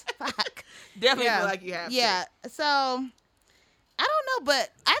times. Fuck. Definitely feel like you have to. Yeah. So I don't know,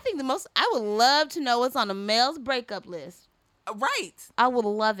 but I think I would love to know what's on a male's breakup list. Right. I would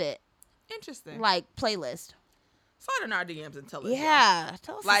love it. Interesting. Like playlist. Slide in our DMs and tell us. Yeah,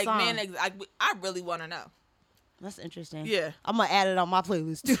 tell us. Like, man, I really want to know. That's interesting. Yeah, I'm gonna add it on my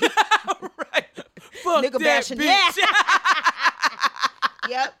playlist too. Right. Fuck nigga that bashing. Bitch.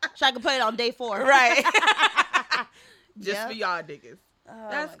 Yeah. Yep. So I can put it on day 4. Right. Just for y'all niggas. Oh,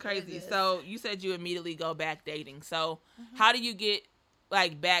 that's crazy. Goodness. So you said you immediately go back dating. So how do you get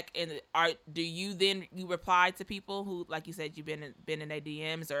like back in the art? Do you then reply to people who, like you said, you've been in their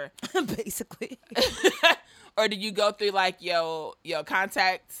DMs or basically? Or do you go through like your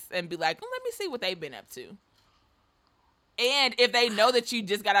contacts and be like, let me see what they've been up to? And if they know that you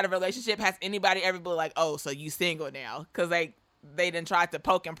just got out of a relationship, has anybody ever been like, oh, so you single now? Because they didn't try to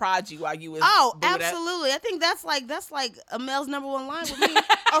poke and prod you while you was absolutely. I think that's like a male's number 1 line with me.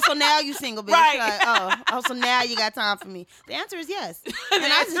 Oh, so now you single, bitch. Right. Like, oh, so now you got time for me. The answer is yes. And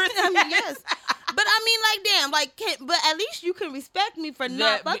I mean, yes. But I mean, like, damn, but at least you can respect me for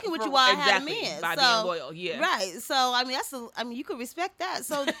not fucking with you while I had a man. By being loyal, yeah. Right. So I mean, you can respect that.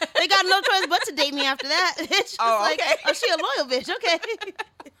 So they got no choice but to date me after that. It's just oh, she a loyal bitch. Okay.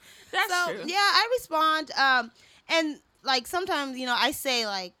 That's true. Yeah, I respond. And like sometimes, I say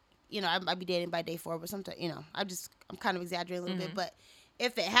like, I'd be dating by day 4, but sometimes, I'm kind of exaggerating a little bit, but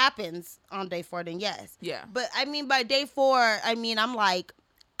if it happens on day 4, then yes. Yeah. But I mean, by day 4, I'm like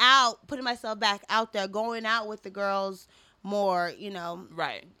out, putting myself back out there, going out with the girls more,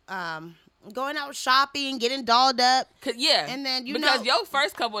 right. Going out shopping, getting dolled up. And then because your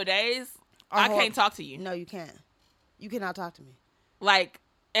first couple of days, I can't talk to you. No, you can't. You cannot talk to me. Like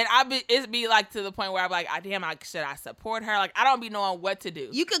And it be like to the point where I'm like, damn, should I support her? Like, I don't be knowing what to do.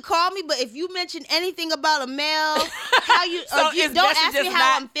 You could call me, but if you mention anything about a male, how you, so or you don't ask me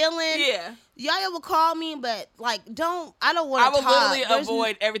how I'm feeling. Yeah. Y'all will call me, but like, I don't want to talk. I will literally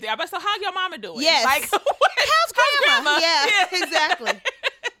avoid everything. I'm like, so how your mama doing? Yes. Like, how's grandma? Yeah, exactly.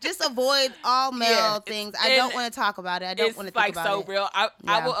 Just avoid all male things. I don't want to talk about it. I don't want to think about it. It's like so real. I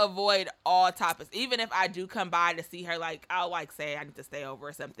will avoid all topics. Even if I do come by to see her, like, I'll like say I need to stay over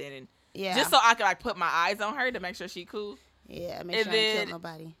or something. And just so I can like put my eyes on her to make sure she cool. Yeah, make sure I don't kill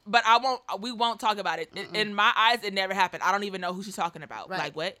nobody. But we won't talk about it. In my eyes, it never happened. I don't even know who she's talking about. Right.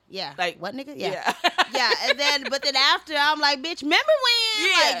 Like, what? Yeah. Like, what, nigga? Yeah. Yeah, and then after, I'm like, bitch, remember when?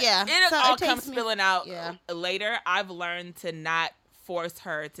 Yeah. Like, yeah. It all comes spilling out later. I've learned to not force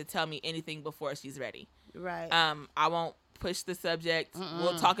her to tell me anything before she's ready. Right. I won't push the subject.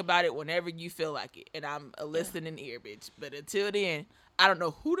 We'll talk about it whenever you feel like it. And I'm a listening ear, bitch. But until then, I don't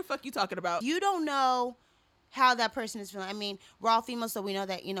know who the fuck you talking about. You don't know how that person is feeling. I mean, we're all female, so we know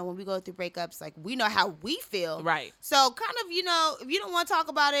that, when we go through breakups, like, we know how we feel. Right. So kind of, if you don't want to talk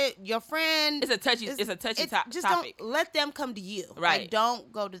about it, your friend... It's a touchy topic. Just don't let them come to you. Right. Like,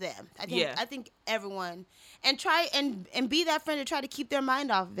 don't go to them. I think everyone... And try and be that friend to try to keep their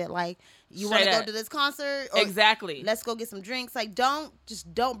mind off of it. Like, you want to go to this concert? Or exactly. Let's go get some drinks. Like, don't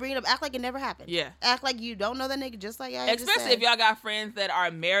bring it up. Act like it never happened. Yeah. Act like you don't know that nigga, just like especially if y'all got friends that are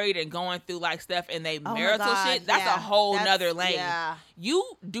married and going through like stuff and they marital shit. That's a whole nother lane. Yeah. You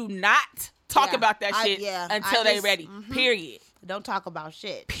do not talk about that shit until they ready. Period. Don't talk about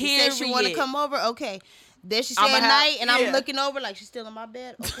shit. Period. She said she want to come over. Okay. There she stay at night, and I'm looking over like she's still in my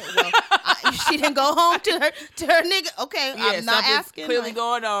bed. Okay, well, she didn't go home to her nigga. Okay, I'm not asking. Clearly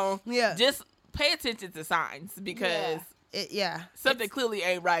going on. Yeah, just pay attention to signs because something clearly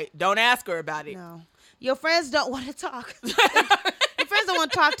ain't right. Don't ask her about it. No, your friends don't want to talk. Your friends don't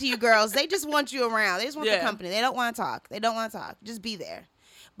want to talk to you, girls. They just want you around. They just want the company. They don't want to talk. They don't want to talk. Just be there.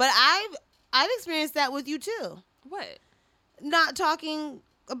 But I've experienced that with you too. What? Not talking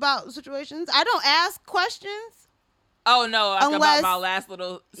about situations. I don't ask questions. Oh no, about my last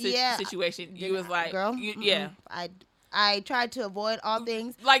little situation. You was like, girl, I tried to avoid all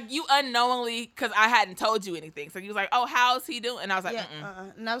things. Like, you unknowingly, because I hadn't told you anything. So you was like, oh, how's he doing? And I was like,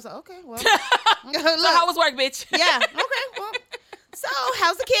 and I was like, okay, well. So how was work, bitch? Yeah, okay, well. So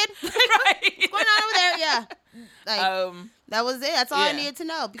how's the kid? Right. What's going on over there? Yeah. Like, that was it. That's all I needed to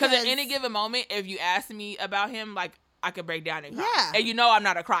know. Because at any given moment, if you ask me about him, like, I could break down and cry. Yeah. And I'm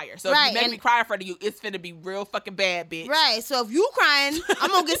not a crier. So if you make me cry in front of you, it's finna be real fucking bad, bitch. Right. So if you crying,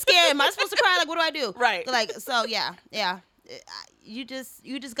 I'm gonna get scared. Am I supposed to cry? Like, what do I do? Right. Like, so yeah. You just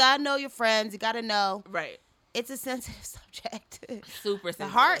gotta know your friends. You gotta know. Right. It's a sensitive subject. Super sensitive. The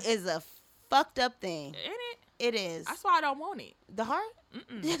heart is a fucked up thing. Ain't it? It is. That's why I don't want it. The heart?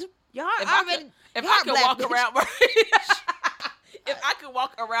 Mm-mm. Your heart if I could walk around... If I could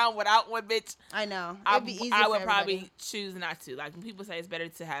walk around without one, bitch, I know. It'd be easier I would probably choose not to. Like, when people say it's better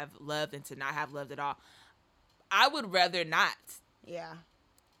to have love than to not have love at all, I would rather not. Yeah.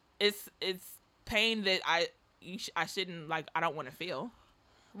 It's pain that I shouldn't, like, I don't want to feel.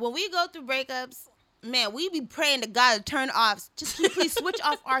 When we go through breakups, man, we be praying to God to turn off. Just please switch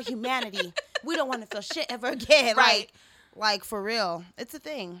off our humanity. We don't want to feel shit ever again. Right. Like, for real. It's a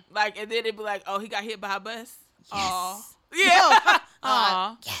thing. Like, and then it'd be like, oh, he got hit by a bus? Yes. Aww. Yeah.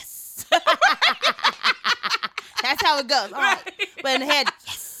 Yes. That's how it goes. Right. But in the head,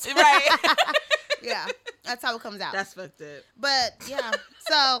 yes. Right. Yeah. That's how it comes out. That's fucked up. But yeah.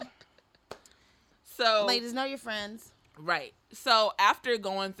 So ladies, know your friends. Right. So after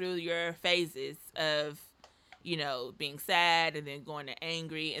going through your phases of, being sad and then going to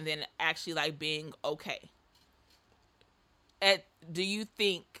angry and then actually like being okay, do you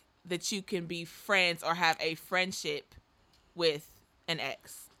think that you can be friends or have a friendship with an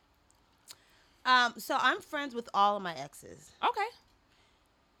ex? So I'm friends with all of my exes. Okay.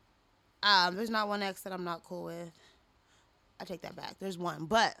 There's not one ex that I'm not cool with. I take that back. There's one,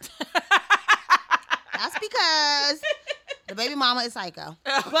 but that's because the baby mama is psycho.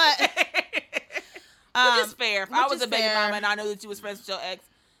 But which is fair. If I was a baby mama and I knew that you was friends with your ex,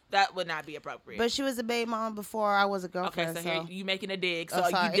 that would not be appropriate. But she was a baby mama before I was a girlfriend. Okay, so here you making a dig. So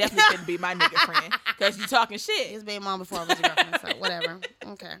you definitely couldn't be my nigga friend because you talking shit. She was a baby mama before I was a girlfriend. So whatever.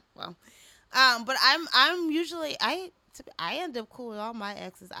 Okay, well, but I'm usually I end up cool with all my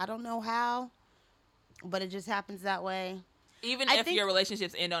exes. I don't know how, but it just happens that way. Even if your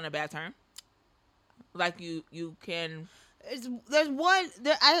relationships end on a bad term, like you can. There's one.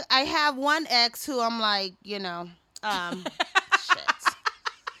 I have one ex who I'm like, shit.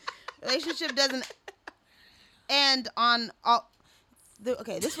 Relationship doesn't end on all.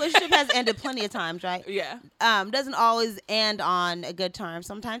 this relationship has ended plenty of times, right? Yeah. Doesn't always end on a good term.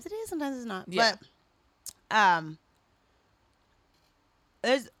 Sometimes it is, sometimes it's not. Yeah. But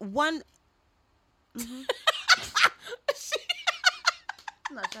there's one. Mm-hmm.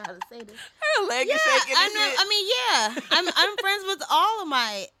 I'm not sure how to say this. Her leg is shaking. I'm friends with all of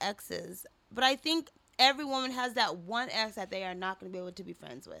my exes, but I think every woman has that one ex that they are not going to be able to be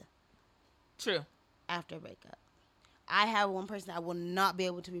friends with. True. After a breakup, I have one person I will not be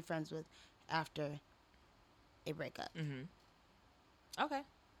able to be friends with after a breakup. Mm-hmm. Okay.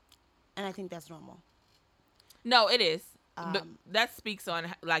 And I think that's normal. No, it is. But that speaks on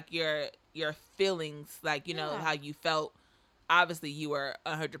like your feelings, like how you felt. Obviously, you were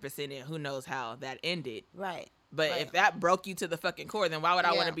 100% in. Who knows how that ended? Right. But if that broke you to the fucking core, then why would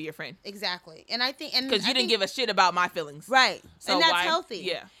I want to be your friend? Exactly. And I think, because you didn't give a shit about my feelings, right? So and that's healthy.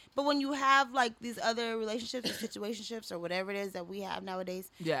 Yeah. But when you have like these other relationships or situationships or whatever it is that we have nowadays,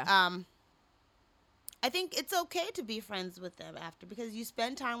 I think it's okay to be friends with them after, because you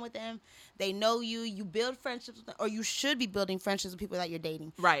spend time with them, they know you, you build friendships with them, or you should be building friendships with people that you're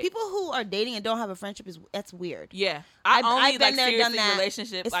dating. Right. People who are dating and don't have a friendship, that's weird. Yeah. I've been there, seriously done that.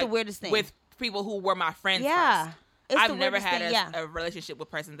 Relationship. It's like, the weirdest thing. With people who were my friends first. I've never had a relationship with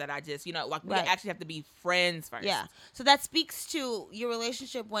a person that I just, we actually have to be friends first. Yeah. So that speaks to your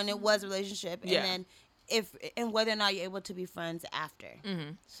relationship when it was a relationship, and then whether or not you're able to be friends after.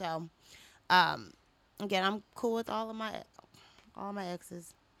 Mm-hmm. So, again, I'm cool with all of my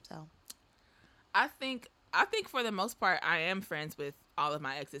exes. So, I think for the most part, I am friends with all of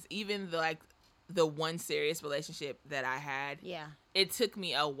my exes, even the one serious relationship that I had. Yeah. It took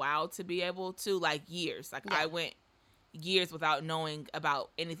me a while to be able to, years. I went years without knowing about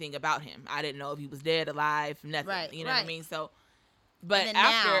anything about him. I didn't know if he was dead, alive, nothing. Right. You know what I mean? So, but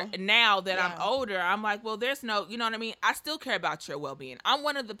now that I'm older, I'm like, well, there's no, you know what I mean? I still care about your well-being. I'm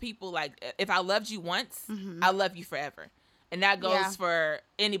one of the people, if I loved you once, I love you forever. And that goes for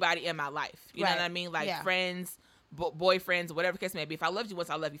anybody in my life. You know what I mean? Friends, boyfriends, whatever case may be. If I loved you once,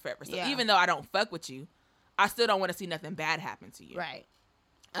 I love you forever. So even though I don't fuck with you, I still don't want to see nothing bad happen to you. Right.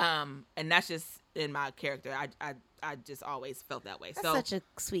 And that's just in my character. I just always felt that way. That's such a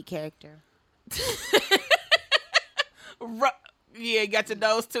sweet character. Yeah, got your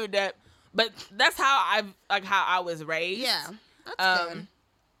nose to that. But that's how I was raised. Yeah, that's good.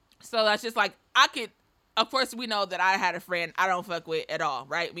 So that's just of course we know that I had a friend I don't fuck with at all,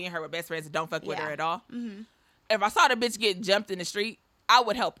 right? Me and her were best friends and don't fuck with her at all. Mm-hmm. If I saw the bitch get jumped in the street, I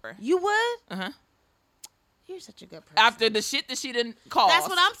would help her. You would? Uh-huh. You're such a good person. After the shit that she didn't cause. That's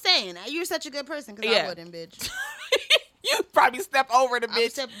what I'm saying. You're such a good person, because I wouldn't, bitch. You probably step over the bitch. I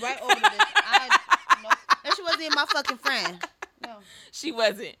would step right over the bitch. And she wasn't even my fucking friend. No. She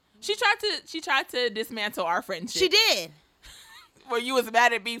wasn't. She tried to dismantle our friendship. She did. Where you was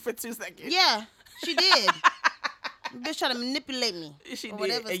mad at me for 2 seconds. Yeah, she did. Bitch tried to manipulate me. She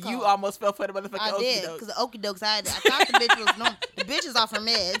did. And you almost fell for the motherfucking okey-dokes. I did, because the okey-dokes, I thought the bitch was the bitch is off her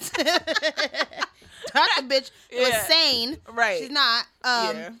meds. Thought the bitch was sane. Right. She's not.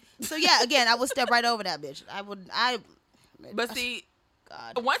 So yeah, again, I would step right over that bitch. But see,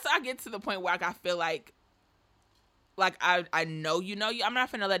 God. Once I get to the point where I feel like I know you, I'm not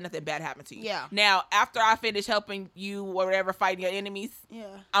finna let nothing bad happen to you. Yeah. Now, after I finish helping you or whatever, fighting your enemies,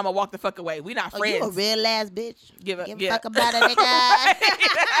 I'm gonna walk the fuck away. We not friends. You a real ass bitch. Give a fuck about it,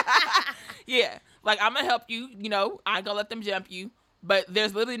 nigga. Yeah. I'm gonna help you, I ain't gonna let them jump you. But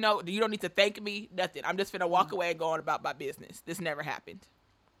there's literally you don't need to thank me, nothing. I'm just finna walk away and go on about my business. This never happened.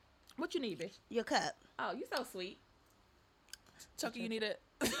 What you need, bitch? Your cup. Oh, you so sweet. Chucky, you need a...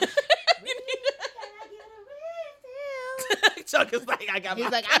 Chuck is like, I got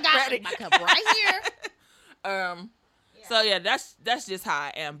my cup right here. So yeah, that's just how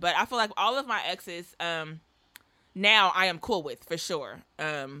I am. But I feel like all of my exes, now I am cool with, for sure.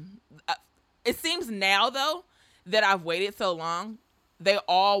 It seems now though that I've waited so long, they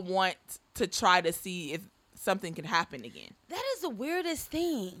all want to try to see if something can happen again. That is the weirdest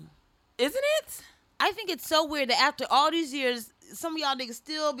thing, isn't it? I think it's so weird that after all these years, some of y'all niggas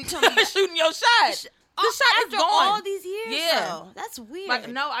still be coming shooting your shot. The shot is gone. All these years, though. That's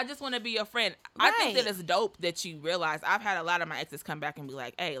weird. No, I just want to be your friend. Right. I think that it's dope that you realize. I've had a lot of my exes come back and be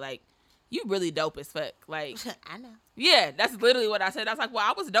like, hey, you really dope as fuck. I know. Yeah, that's literally what I said. I was like, well,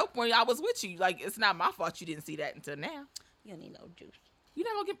 I was dope when I was with you. It's not my fault you didn't see that until now. You don't need no juice. You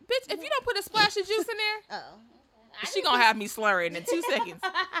not gonna get, bitch, if you don't put a splash of juice in there, she gonna have me slurring in 2 seconds.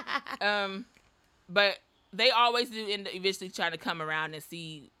 But they always do end up eventually trying to come around and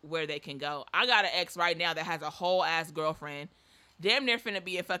see where they can go. I got an ex right now that has a whole ass girlfriend, damn near finna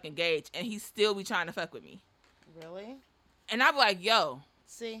be a fucking gauge, and he still be trying to fuck with me. Really? And I'm like, yo.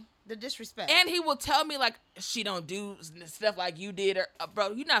 See? The disrespect. And he will tell me, like, she don't do stuff like you did. Or,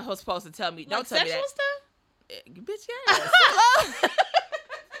 bro, you're not supposed to tell me. Don't tell me that. Sexual stuff? Bitch, yeah.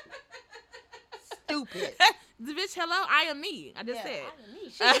 Stupid. The bitch, hello, I am me. I just said. I am me.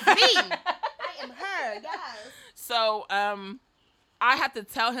 She is me. I am her. Yes. So, I have to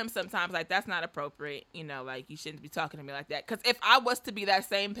tell him sometimes, like, that's not appropriate. You know, like, you shouldn't be talking to me like that. Because if I was to be that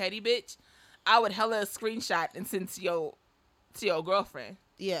same petty bitch, I would hella screenshot and send to your girlfriend.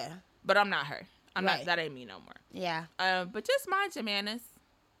 Yeah. But I'm not her. I'm not. That ain't me no more. Yeah. But just mind your manners.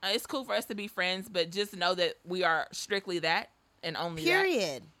 It's cool for us to be friends, but just know that we are strictly that and only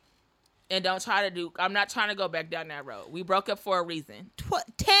Period. That. And don't try to do. I'm not trying to go back down that road. We broke up for a reason. 10,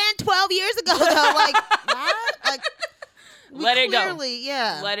 12 years ago, though. Like, what? Like, let it go.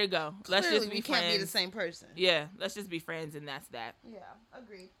 Yeah. Let it go. Let's just be we friends. Can't be the same person. Yeah. Let's just be friends, and that's that. Yeah.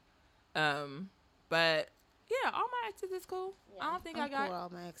 Agreed. But yeah, all my exes is cool. Yeah, I don't think I'm I got cool with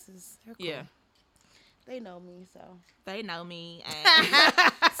all my exes. They're cool. Yeah. They know me, so. They know me.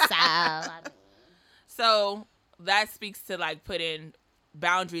 So that speaks to like putting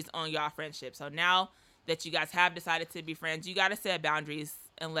boundaries on y'all friendship. So now that you guys have decided to be friends, you got to set boundaries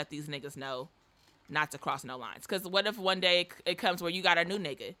and let these niggas know not to cross no lines. Because what if one day it comes where you got a new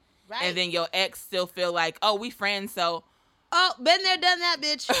nigga, right? And then your ex still feel like, oh, we friends, so. Oh, been there, done that,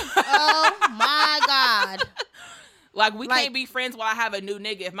 bitch. Oh my God. Like we can't be friends while I have a new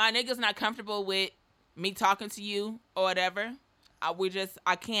nigga. If my nigga's not comfortable with me talking to you or whatever, I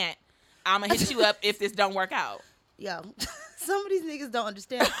can't. I'm gonna hit you up if this don't work out. Yo, some of these niggas don't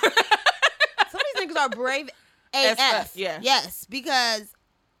understand. Some of these niggas are brave AF. Yeah. Yes, because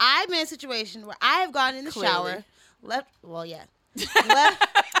I'm in a situation where I have gone in the shower, left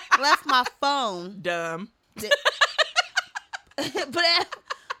my phone. Dumb. But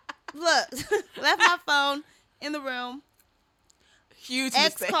look, left my phone in the room. Huge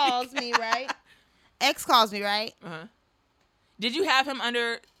Ex mistake. calls me, right? Ex calls me, right? Uh-huh. Did you have him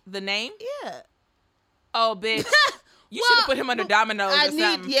under the name? Yeah. Oh, bitch. You should have put him under Domino's or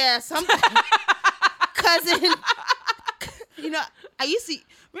something. Yeah, something. Cousin. You know, I used to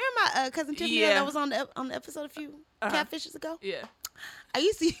remember my cousin Tiffany that was on the episode a few catfishes ago. Yeah. I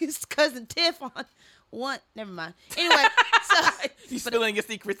used to use cousin Tiff on one. Never mind. Anyway, so you spilling your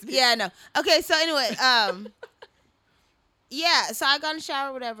secrets. Yeah, I know. Okay, so anyway, yeah. So I got in the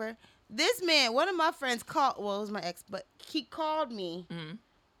shower, whatever. This man, one of my friends called. Well, it was my ex, but he called me. Mm-hmm.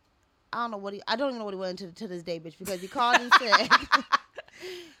 I don't even know what he went into to this day, bitch, because he called and said,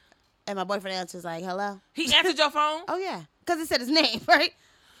 and my boyfriend answers like, "Hello." He answered your phone? Oh yeah, because it said his name, right?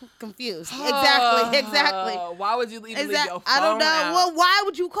 Confused. Exactly. Why would you leave your phone I don't know. out? Well, why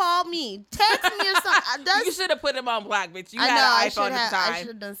would you call me? Text me or something. You should have put him on black, bitch. You had an iPhone at the time. I should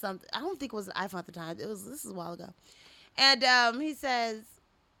have done something. I don't think it was an iPhone at the time. This is a while ago. And he says,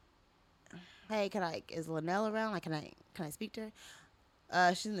 "Hey, is Linnell around? Like, can I speak to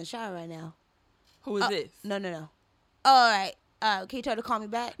her? She's in the shower right now." Who is this? No. All right. Can you tell her to call me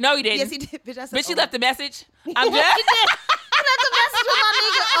back? No, he didn't. Yes, he did. Bitch, but she left a message. I'm just. She did. Left a message with my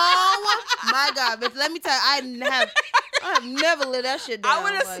nigga. Oh my God, bitch! Let me tell you, I have never let that shit down. I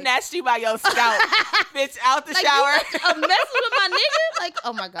would have snatched you by your scalp, bitch, out the shower. A message with my nigga? Like,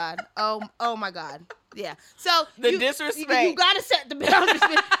 oh my God. Oh my God. Yeah. So the disrespect. You gotta set the boundaries.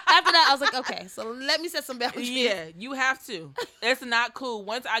 After that, I was like, okay, so let me set some boundaries. Yeah, you have to. It's not cool.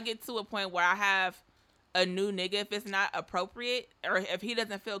 Once I get to a point where I have a new nigga, if it's not appropriate or if he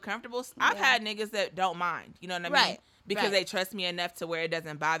doesn't feel comfortable, I've had niggas that don't mind. You know what I mean? Because they trust me enough to where it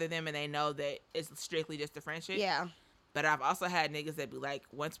doesn't bother them and they know that it's strictly just a friendship. Yeah. But I've also had niggas that be like,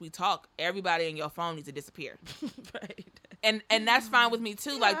 once we talk, everybody in your phone needs to disappear. Right. And that's fine with me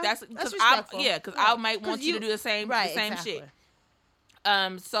too. Yeah, like that's because I might want you to do the same shit.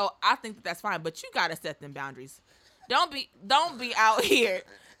 So I think that's fine, but you gotta set them boundaries. Don't be out here.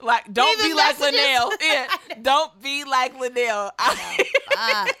 Like, don't be like Linnell. Yeah, don't be like Linnell.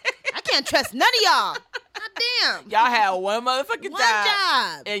 I can't trust none of y'all. God damn. Y'all had one motherfucking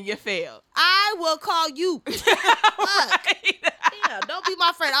job. And you failed. I will call you. Right. Damn, don't be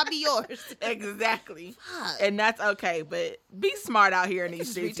my friend. I'll be yours. Exactly. Fuck. And that's okay, but be smart out here in these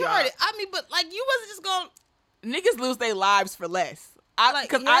streets, y'all. I mean, but like, you wasn't just going. Niggas lose their lives for less.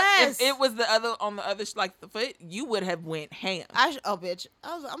 If it was the other on the other like the foot, you would have went ham. Bitch.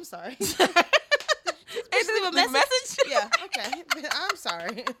 I'm sorry. Is leave a message? Yeah. Okay. I'm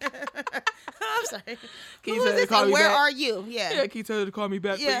sorry. I'm sorry. Can you tell her to call me where back? Are you? Yeah. Yeah. Can you tell her to call me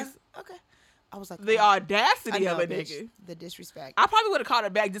back, please? Okay. I was like, the audacity of a bitch, nigga. The disrespect. I probably would have called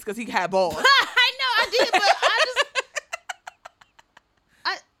her back just because he had balls. I know I did, but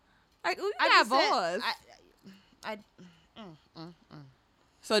I got balls.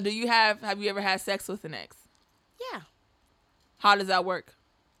 So have you ever had sex with an ex? Yeah. How does that work?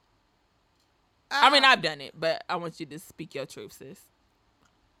 I mean, I've done it, but I want you to speak your truth, sis.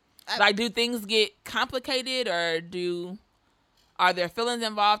 Like, do things get complicated, or are there feelings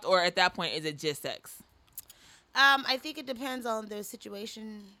involved, or at that point, is it just sex? I think it depends on the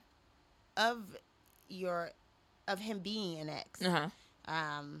situation of him being an ex.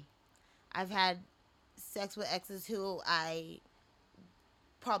 I've had sex with exes who I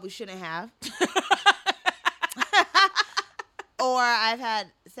probably shouldn't have. Or I've had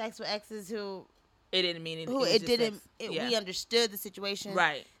sex with exes who it didn't mean anything. We understood the situation.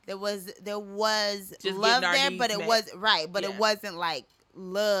 Right. There was just love there, but it wasn't like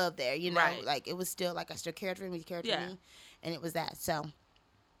love there, you know. Right. Like, it was still like I still cared for him, he cared for me, and it was that. So,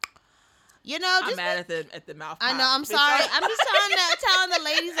 you know, I'm mad at the mouth. I know. I'm sorry. I'm just telling the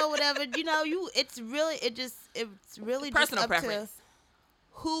ladies or whatever. You know, it's really personal just up preference.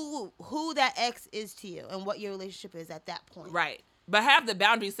 To who that ex is to you and what your relationship is at that point. Right. But have the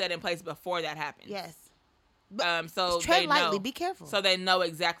boundaries set in place before that happens. Yes. So tread lightly. Be careful. So they know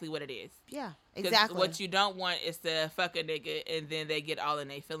exactly what it is. Yeah. Exactly. What you don't want is to fuck a nigga and then they get all in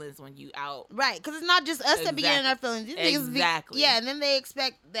their feelings when you out. Right, because it's not just us that be getting our feelings. Exactly. And then they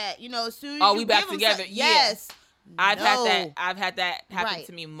expect that, you know, as soon as we back together. Yes. I've had that happen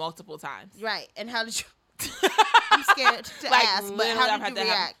to me multiple times. Right. And how did you? I'm scared to ask, but how did you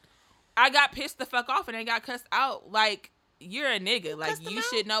react? I got pissed the fuck off and they got cussed out. Like, you're a nigga. Like, you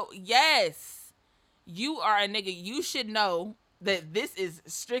should know. Yes, you are a nigga. You should know that this is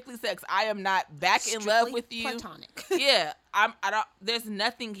strictly sex. I am not back in love with you. Platonic. Yeah, I don't. There's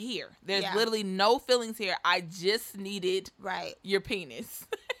nothing here. There's literally no feelings here. I just needed your penis.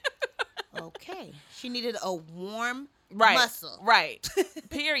 Okay, she needed a warm muscle. Right.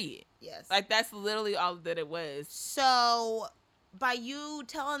 Period. Yes. Like, that's literally all that it was. So, by you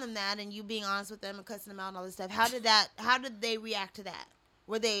telling them that and you being honest with them and cussing them out and all this stuff, how did they react to that?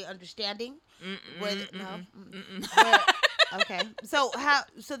 Were they understanding? Okay. So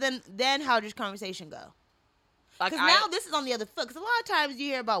then how did your conversation go? Because now this is on the other foot. Because a lot of times you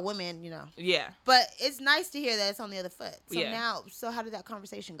hear about women, you know. Yeah. But it's nice to hear that it's on the other foot. So how did that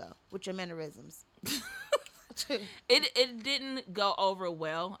conversation go with your mannerisms? It didn't go over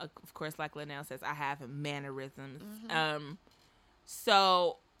well. Of course, like Linnell says, I have mannerisms. Mm-hmm.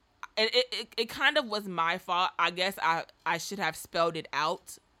 So it kind of was my fault. I guess I should have spelled it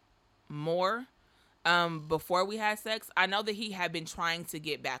out more before we had sex. I know that he had been trying to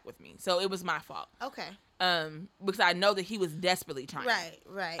get back with me, so it was my fault. Okay. Because I know that he was desperately trying.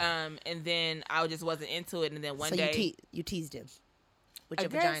 Right. And then I just wasn't into it, and then one day you teased him with your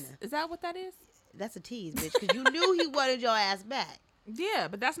vagina. Is that what that is? That's a tease, bitch, because you knew he wanted your ass back. Yeah,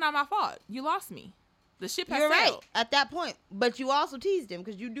 but that's not my fault. You lost me. The ship has sailed. You're right at that point, but you also teased him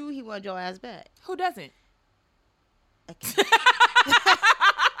because you knew he wanted your ass back. Who doesn't? Okay.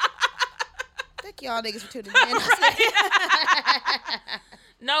 Thank y'all niggas for tuning in.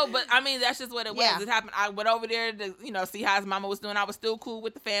 No, but I mean, that's just what it was. Yeah. It happened. I went over there to, see how his mama was doing. I was still cool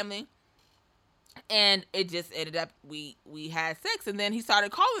with the family. And it just ended up, we had sex, and then he started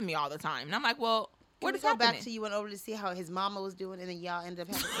calling me all the time. And I'm like, well, what is happening? Back to you went over to see how his mama was doing, and then y'all ended up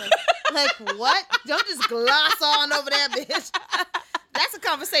having sex. Like, what? Don't just gloss on over there, bitch. That's a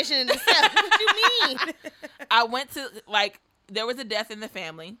conversation in itself. What you mean? I went to, there was a death in the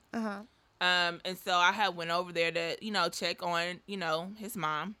family. Uh-huh. And so I went over there to, check on, his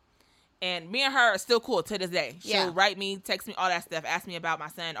mom. And me and her are still cool to this day. She'll write me, text me, all that stuff, ask me about my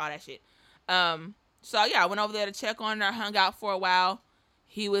son, all that shit. So yeah, I went over there to check on her, hung out for a while.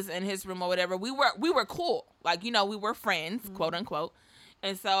 He was in his room or whatever. We were cool. We were friends, mm-hmm. quote unquote.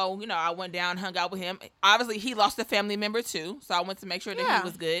 And so, I went down, hung out with him. Obviously, he lost a family member too. So I went to make sure that he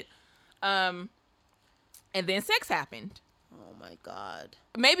was good. And then sex happened. Oh my God.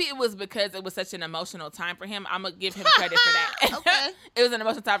 Maybe it was because it was such an emotional time for him. I'm going to give him credit for that. Okay. It was an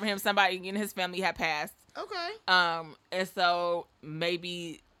emotional time for him. Somebody in his family had passed. Okay. And so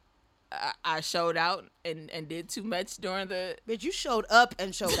maybe I showed out and did too much during the... But you showed up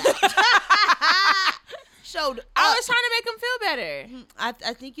and showed out. Showed up. I was trying to make him feel better.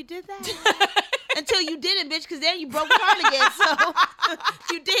 I think you did that. Until you didn't, bitch, because then you broke apart again. So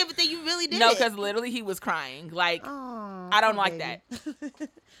you did, but then you really did. No, because literally he was crying. I don't like baby. That.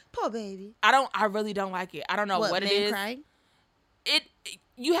 Poor baby. I really don't like it. I don't know what it is. Crying?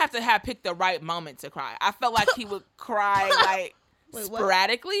 You have to have picked the right moment to cry. I felt like he would cry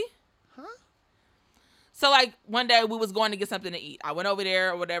sporadically. Huh? So one day we was going to get something to eat. I went over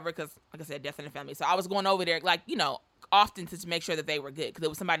there or whatever because, like I said, death in the family. So I was going over there often to make sure that they were good because it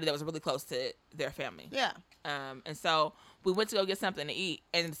was somebody that was really close to their family. Yeah. And so we went to go get something to eat,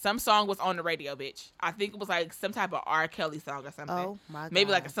 and some song was on the radio, bitch. I think it was like some type of R. Kelly song or something. Oh my God.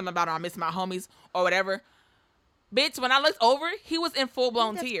 Maybe like something about I miss my homies or whatever. Bitch, when I looked over, he was in full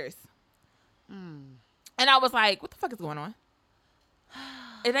blown tears. And I was like, what the fuck is going on?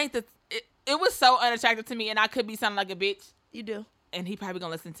 It was so unattractive to me, and I could be sounding like a bitch. You do. And he probably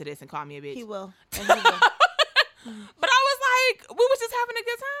gonna listen to this and call me a bitch. He will. And he will. But I was like, we was just having a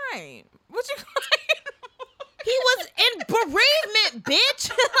good time. What you crying? He was in bereavement, bitch.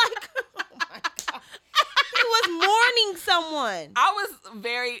 Like, oh my God. He was mourning someone. I was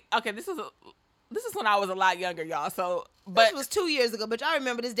very okay. This is when I was a lot younger, y'all. So, but this was 2 years ago. But I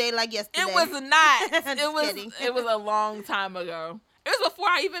remember this day like yesterday. It was not. Kidding. It was a long time ago. It was before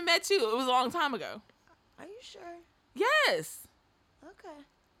I even met you. It was a long time ago. Are you sure? Yes. Okay.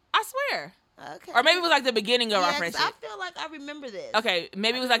 I swear. Okay. Or maybe it was like the beginning of our friendship. I feel like I remember this. Okay,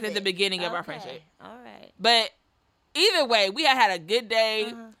 maybe it was like at the beginning of our friendship. All right. But either way, we had a good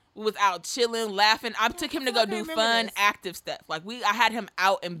day. We was out chilling, laughing. I took him to go do fun, active stuff. Like I had him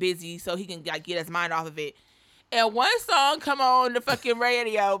out and busy so he can like get his mind off of it. And one song come on the fucking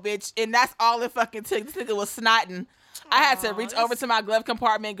radio, bitch, and that's all it fucking took. This nigga was snotting. I had to reach over to my glove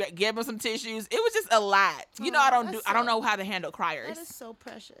compartment, give him some tissues. It was just a lot. You know, I don't know how to handle criers. That is so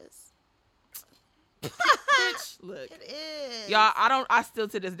precious. Bitch, look. It is. Y'all, I still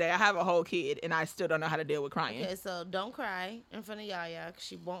to this day, I have a whole kid and I still don't know how to deal with crying. Okay, so don't cry in front of Yaya because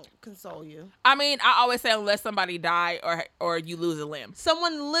she won't console you. I mean, I always say unless somebody die or you lose a limb.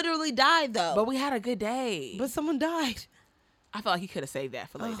 Someone literally died though. But we had a good day. But someone died. I felt like he could have saved that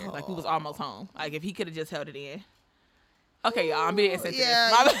for later. Like we was almost home. Like if he could have just held it in. Okay, y'all, I'm being sensitive. Yeah.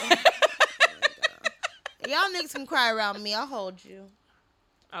 Y'all niggas can cry around me. I'll hold you.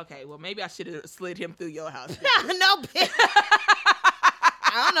 Okay, well, maybe I should have slid him through your house. No, bitch.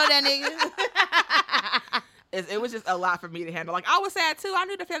 I don't know that nigga. It was just a lot for me to handle. Like, I was sad, too. I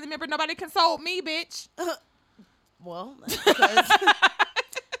knew the family member. Nobody consoled me, bitch. Well,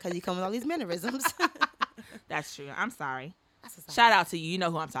 because you come with all these mannerisms. That's true. I'm sorry. Shout out to you. You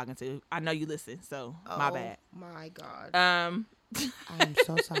know who I'm talking to. I know you listen, so my bad. My God. I'm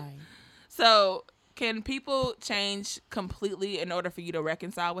so sorry. So, can people change completely in order for you to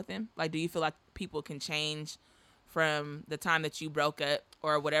reconcile with them? Like, do you feel like people can change from the time that you broke up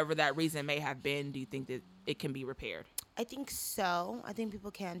or whatever that reason may have been? Do you think that it can be repaired? I think so. I think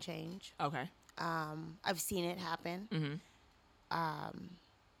people can change. Okay. I've seen it happen. Mm-hmm.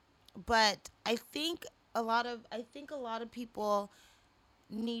 But I think a lot of people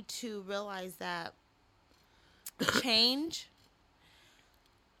need to realize that change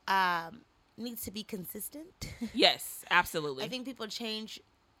needs to be consistent. Yes, absolutely. I think people change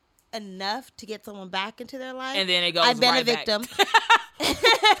enough to get someone back into their life. And then it goes I've been right a victim.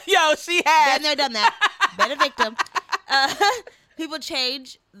 Yo, she has. Been there, done that. Been a victim. People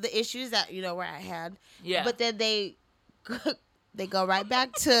change the issues that, where I had. Yeah. But then they go right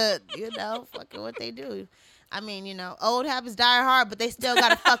back to, fucking what they do. I mean, old habits die hard, but they still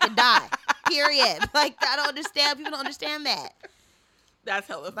gotta fucking die. Period. Like, I don't understand. People don't understand that. That's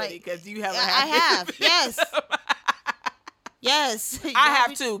hella funny because you have. I have. Yes. Yes. I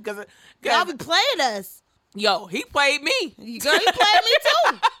have too because y'all be playing us. Yo, he played me. Girl, he played me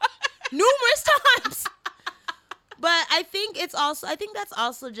too. Numerous times. But I think that's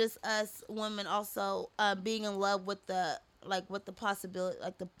also just us women also being in love with the possibility,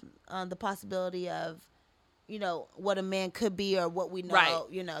 like the possibility of, what a man could be or what we know, right.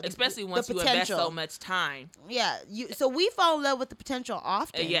 Especially once you invest so much time. Yeah. So we fall in love with the potential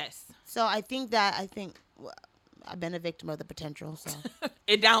often. Yes. So I think I've been a victim of the potential. So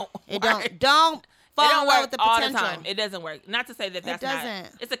it don't fall in love with the potential all the time. It doesn't work. Not to say that that's not.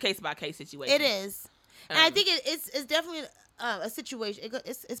 It's a case by case situation. It is, and I think it's definitely a situation.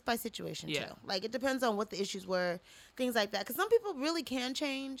 It's by situation too. Like it depends on what the issues were, things like that. Because some people really can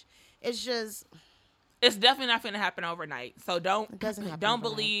change. It's just. It's definitely not going to happen overnight. So don't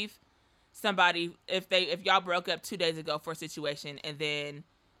believe somebody if y'all broke up 2 days ago for a situation and then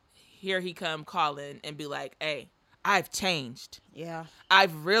here he come calling and be like, "Hey, I've changed. Yeah.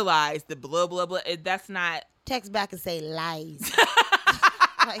 I've realized the blah blah blah." That's not. Text back and say lies.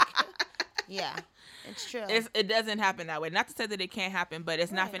 Like, yeah, it's true. It doesn't happen that way. Not to say that it can't happen, but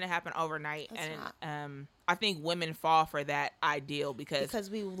it's not going to happen overnight. And I think women fall for that ideal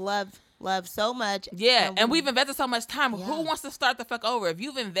because we love so much. Yeah, and we've invested so much time. Yeah. Who wants to start the fuck over? If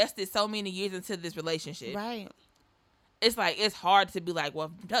you've invested so many years into this relationship, right? It's like it's hard to be like,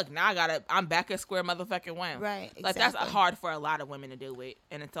 well, Doug, now I'm back at square motherfucking one. Right. Like exactly. That's hard for a lot of women to do it,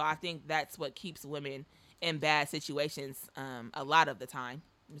 and so I think that's what keeps women in bad situations a lot of the time.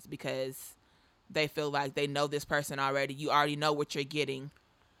 It's because they feel like they know this person already. You already know what you're getting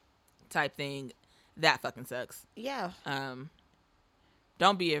type thing. That fucking sucks. Yeah.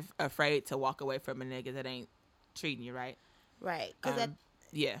 Don't be afraid to walk away from a nigga that ain't treating you right. Right. Because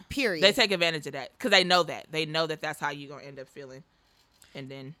yeah. Period. They take advantage of that because they know that. They know that that's how you're going to end up feeling. And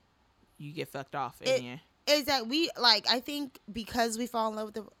then you get fucked off in the end. Is that I think because we fall in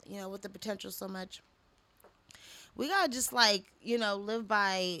love with the potential so much, we got to just live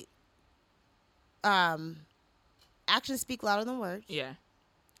by actions speak louder than words. Yeah.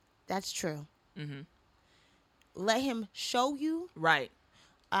 That's true. Mm-hmm. Let him show you. Right.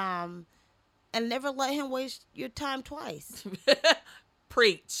 And never let him waste your time twice.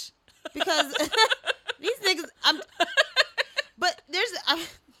 Preach. Because these niggas, but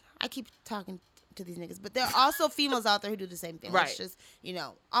I keep talking to these niggas, but there are also females out there who do the same thing. Right. It's just,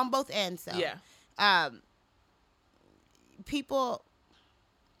 on both ends. So, yeah. People,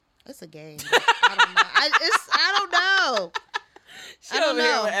 it's a game. I don't know. I don't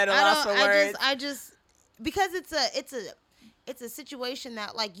know. I don't know. I just because it's a situation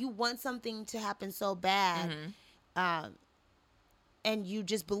that you want something to happen so bad, and you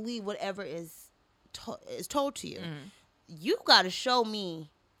just believe whatever is told to you. You got to show me.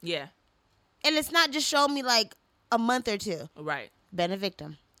 Yeah. And it's not just show me a month or two. Right. Been a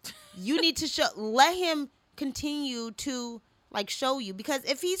victim. You need to let him continue to show you, because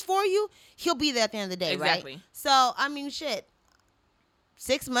if he's for you, he'll be there at the end of the day. Exactly. Right? So I mean, shit.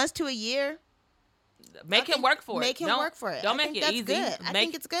 6 months to a year. Make him work for it. Make him work for it. Don't make it easy. Good. I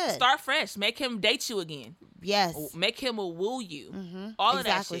think it's good. Start fresh. Make him date you again. Yes. Make him woo you. Mm-hmm. All of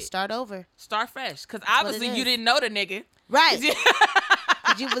that Exactly. shit. Start over. Start fresh. Because obviously you didn't know the nigga. Right.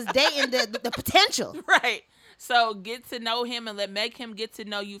 Because you was dating the potential. Right. So get to know him and make him get to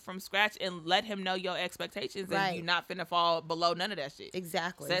know you from scratch and let him know your expectations. Right. And you're not finna fall below none of that shit.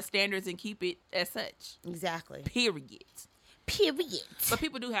 Exactly. Set standards and keep it as such. Exactly. Period. But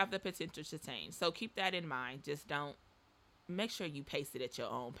people do have the potential to change. So keep that in mind. Just don't make sure you pace it at your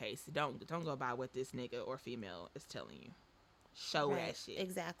own pace. Don't go by what this nigga or female is telling you. Show that shit.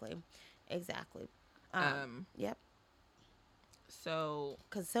 Exactly. Yep. So,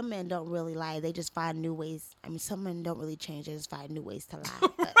 because some men don't really lie, they just find new ways. I mean, some men don't really change; they just find new ways to lie.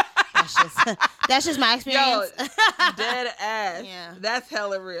 But that's just my experience. Yo, dead ass. Yeah, that's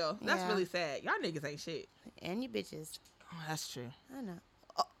hella real. That's really sad. Y'all niggas ain't shit. And you bitches. Oh, that's true. I know.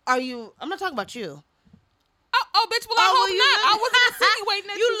 Are you? I'm not talking about you. Oh, bitch! Well, I hope not. I wasn't insinuating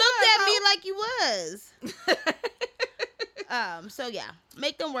that you looked at me like you was. So yeah,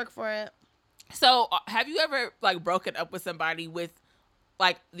 make them work for it. So, have you ever broken up with somebody with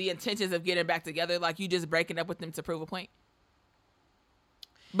the intentions of getting back together? Like you just breaking up with them to prove a point,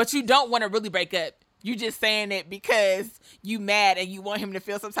 but you don't want to really break up. You just saying it because you mad and you want him to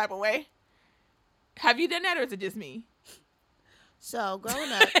feel some type of way. Have you done that, or is it just me? So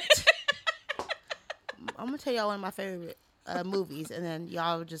growing up, I'm gonna tell y'all one of my favorite movies, and then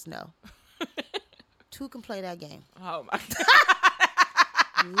y'all will just know. Two can play that game. Oh my god.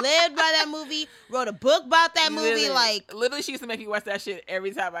 Lived by that movie, wrote a book about that movie. Literally, she used to make me watch that shit every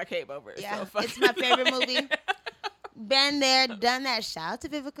time I came over. Yeah, so it's my favorite movie. Been there, done that. Shout out to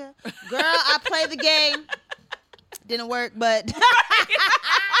Vivica. Girl, I played the game. Didn't work, but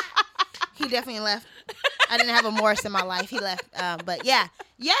he definitely left. I didn't have a Morris in my life. He left. But yeah,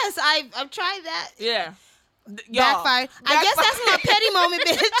 yes, I've tried that. Yeah, backfired. I guess that's my petty moment,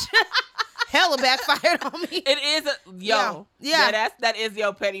 bitch. Hella backfired on me. It is yeah. That is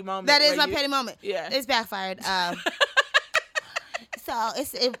your petty moment. That is my petty moment. Yeah, it's backfired. So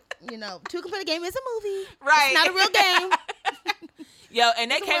Two Can Play the Game is a movie. Right, it's not a real game. Yo, and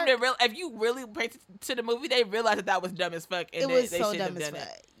they came to real. If you really paid to the movie, they realized that was dumb as fuck. And it was so dumb as fuck.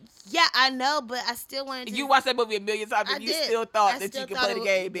 Yeah, I know, but I still wanted to. You watched that movie a million times, and you still thought that you could play the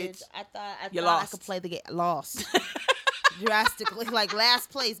game, bitch. I thought I could play the game. Lost. Drastically, last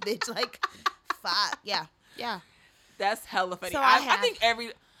place, bitch. Fuck. Yeah. That's hella funny. So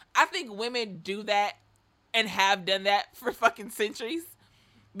I think women do that and have done that for fucking centuries,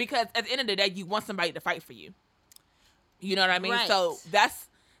 because at the end of the day, you want somebody to fight for you. You know what I mean? Right. So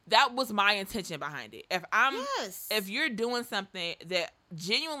that was my intention behind it. If you're doing something that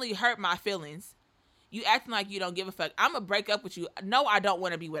genuinely hurt my feelings, you acting like you don't give a fuck, I'm gonna break up with you. No, I don't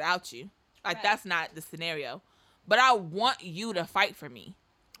want to be without you. That's not the scenario. But I want you to fight for me.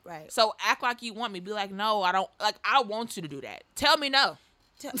 Right. So act like you want me. Be like, no, I don't. I want you to do that. Tell me no.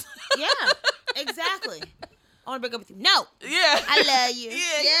 Yeah, exactly. I want to break up with you. No. Yeah. I love you.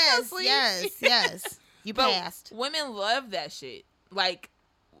 Yeah. Yes. You passed. Women love that shit.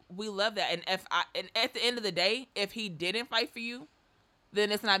 we love that. And and at the end of the day, if he didn't fight for you,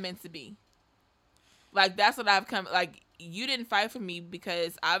 then it's not meant to be. Like, that's what I've come, like, you didn't fight for me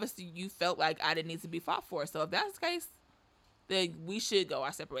because obviously you felt like I didn't need to be fought for. So if that's the case, then we should go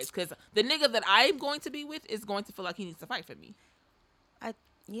our separate ways. Because the nigga that I'm going to be with is going to feel like he needs to fight for me.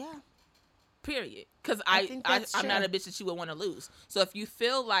 Yeah. Period. Because I'm not a bitch that you would want to lose. So if you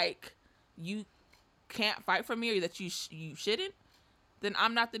feel like you can't fight for me or that you shouldn't, then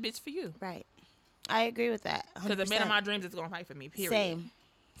I'm not the bitch for you. Right. I agree with that. Because the man of my dreams is going to fight for me. Period.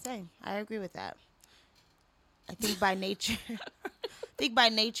 Same. I agree with that. I think by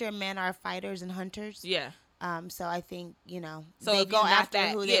nature, men are fighters and hunters. Yeah. So I think, so they go after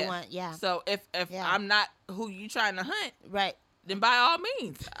who they want. Yeah. So if I'm not who you trying to hunt, right, then by all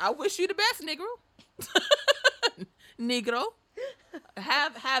means, I wish you the best, Negro. Negro.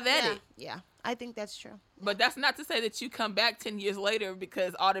 Have at it. Yeah. I think that's true. But that's not to say that you come back 10 years later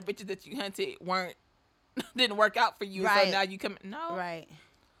because all the bitches that you hunted didn't work out for you. Right. So now you come. No. Right.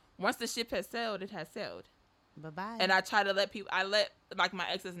 Once the ship has sailed, it has sailed. Bye-bye. And I try to let like my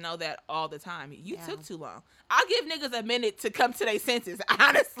exes know that all the time. You took too long. I'll give niggas a minute to come to their senses,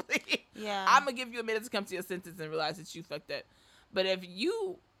 honestly. Yeah. I'm going to give you a minute to come to your senses and realize that you fucked up. But if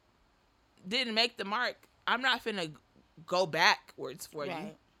you didn't make the mark, I'm not finna go backwards for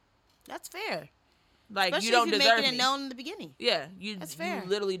you. That's fair. Like, especially you don't if you're deserve making me. it known in the beginning. Yeah. That's fair. You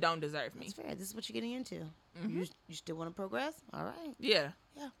literally don't deserve me. That's fair. This is what you're getting into. Mm-hmm. You still want to progress? All right. Yeah.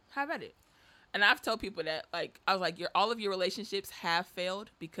 How about it? And I've told people that, like, I was like, all of your relationships have failed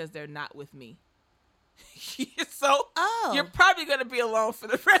because they're not with me. So you're probably going to be alone for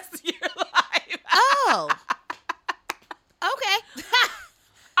the rest of your life. Okay.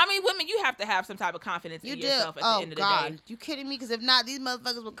 I mean, women, you have to have some type of confidence in yourself at the end of the day. You kidding me? Because if not, these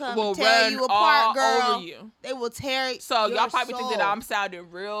motherfuckers will come and tear you apart, girl. Over you. They will tear So your y'all probably soul. think that I'm sounding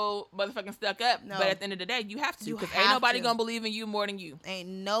real motherfucking stuck up. No. But at the end of the day, you have to. Because ain't nobody going to believe in you more than you. Ain't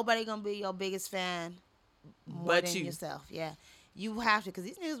nobody going to be your biggest fan more than yourself. Yeah. You have to. Because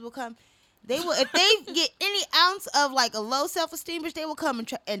these niggas will come. They will, if they get any ounce of like a low self-esteem, bitch, they will come and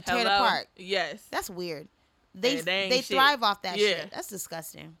tear it apart. Yes. That's weird. They thrive off that shit. That's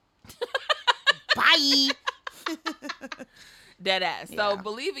disgusting. Bye. Dead ass. So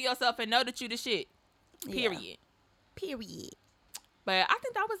believe in yourself and know that you the shit. Period. Period. But I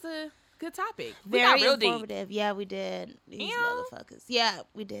think that was a good topic. Very we got real informative. deep. Yeah, we did. These motherfuckers. Yeah,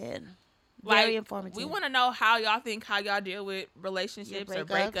 we did. Very informative. We want to know how y'all deal with relationships or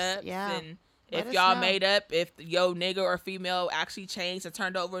breakups. Yeah. And if y'all made up, if your nigga or female actually changed or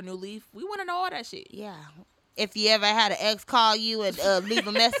turned over a new leaf. We want to know all that shit. Yeah. If you ever had an ex call you and leave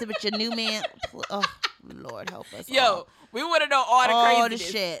a message with your new man, oh, Lord help us. Yo, we want to know all the craziness. All the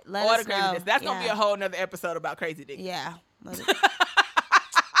shit. Let us know. That's going to be a whole nother episode about crazy niggas. Yeah.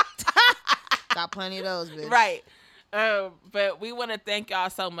 Got plenty of those, bitch. Right. But we want to thank y'all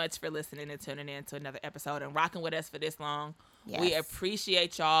so much for listening and tuning in to another episode and rocking with us for this long. Yes. We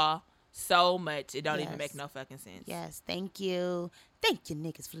appreciate y'all so much. It don't even make no fucking sense. Yes. Thank you. Thank you,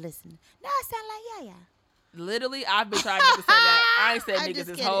 niggas, for listening. Now I sound like Yaya. Literally, I've been trying not to say that. I ain't said niggas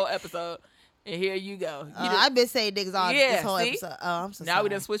this whole episode. And here you go. I've been saying niggas all this whole episode. Oh, I'm so sorry. Now we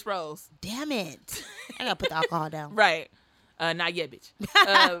done switch roles. Damn it. I gotta put the alcohol down. Right. Not yet, bitch.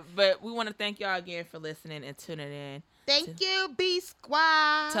 But we want to thank y'all again for listening and tuning in. Thank you, B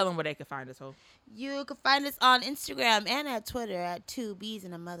Squad. Tell them where they can find us, ho. You can find us on Instagram and at Twitter at 2Bs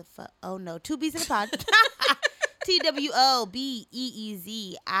in a motherfucker. Oh, no. 2Bs in a pod.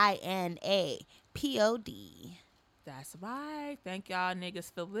 TWOBEEZINAPOD. That's right. Thank y'all niggas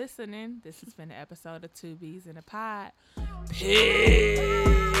for listening. This has been an episode of 2Bs in a pod. Peace.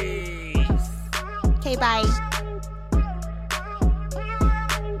 Okay, bye.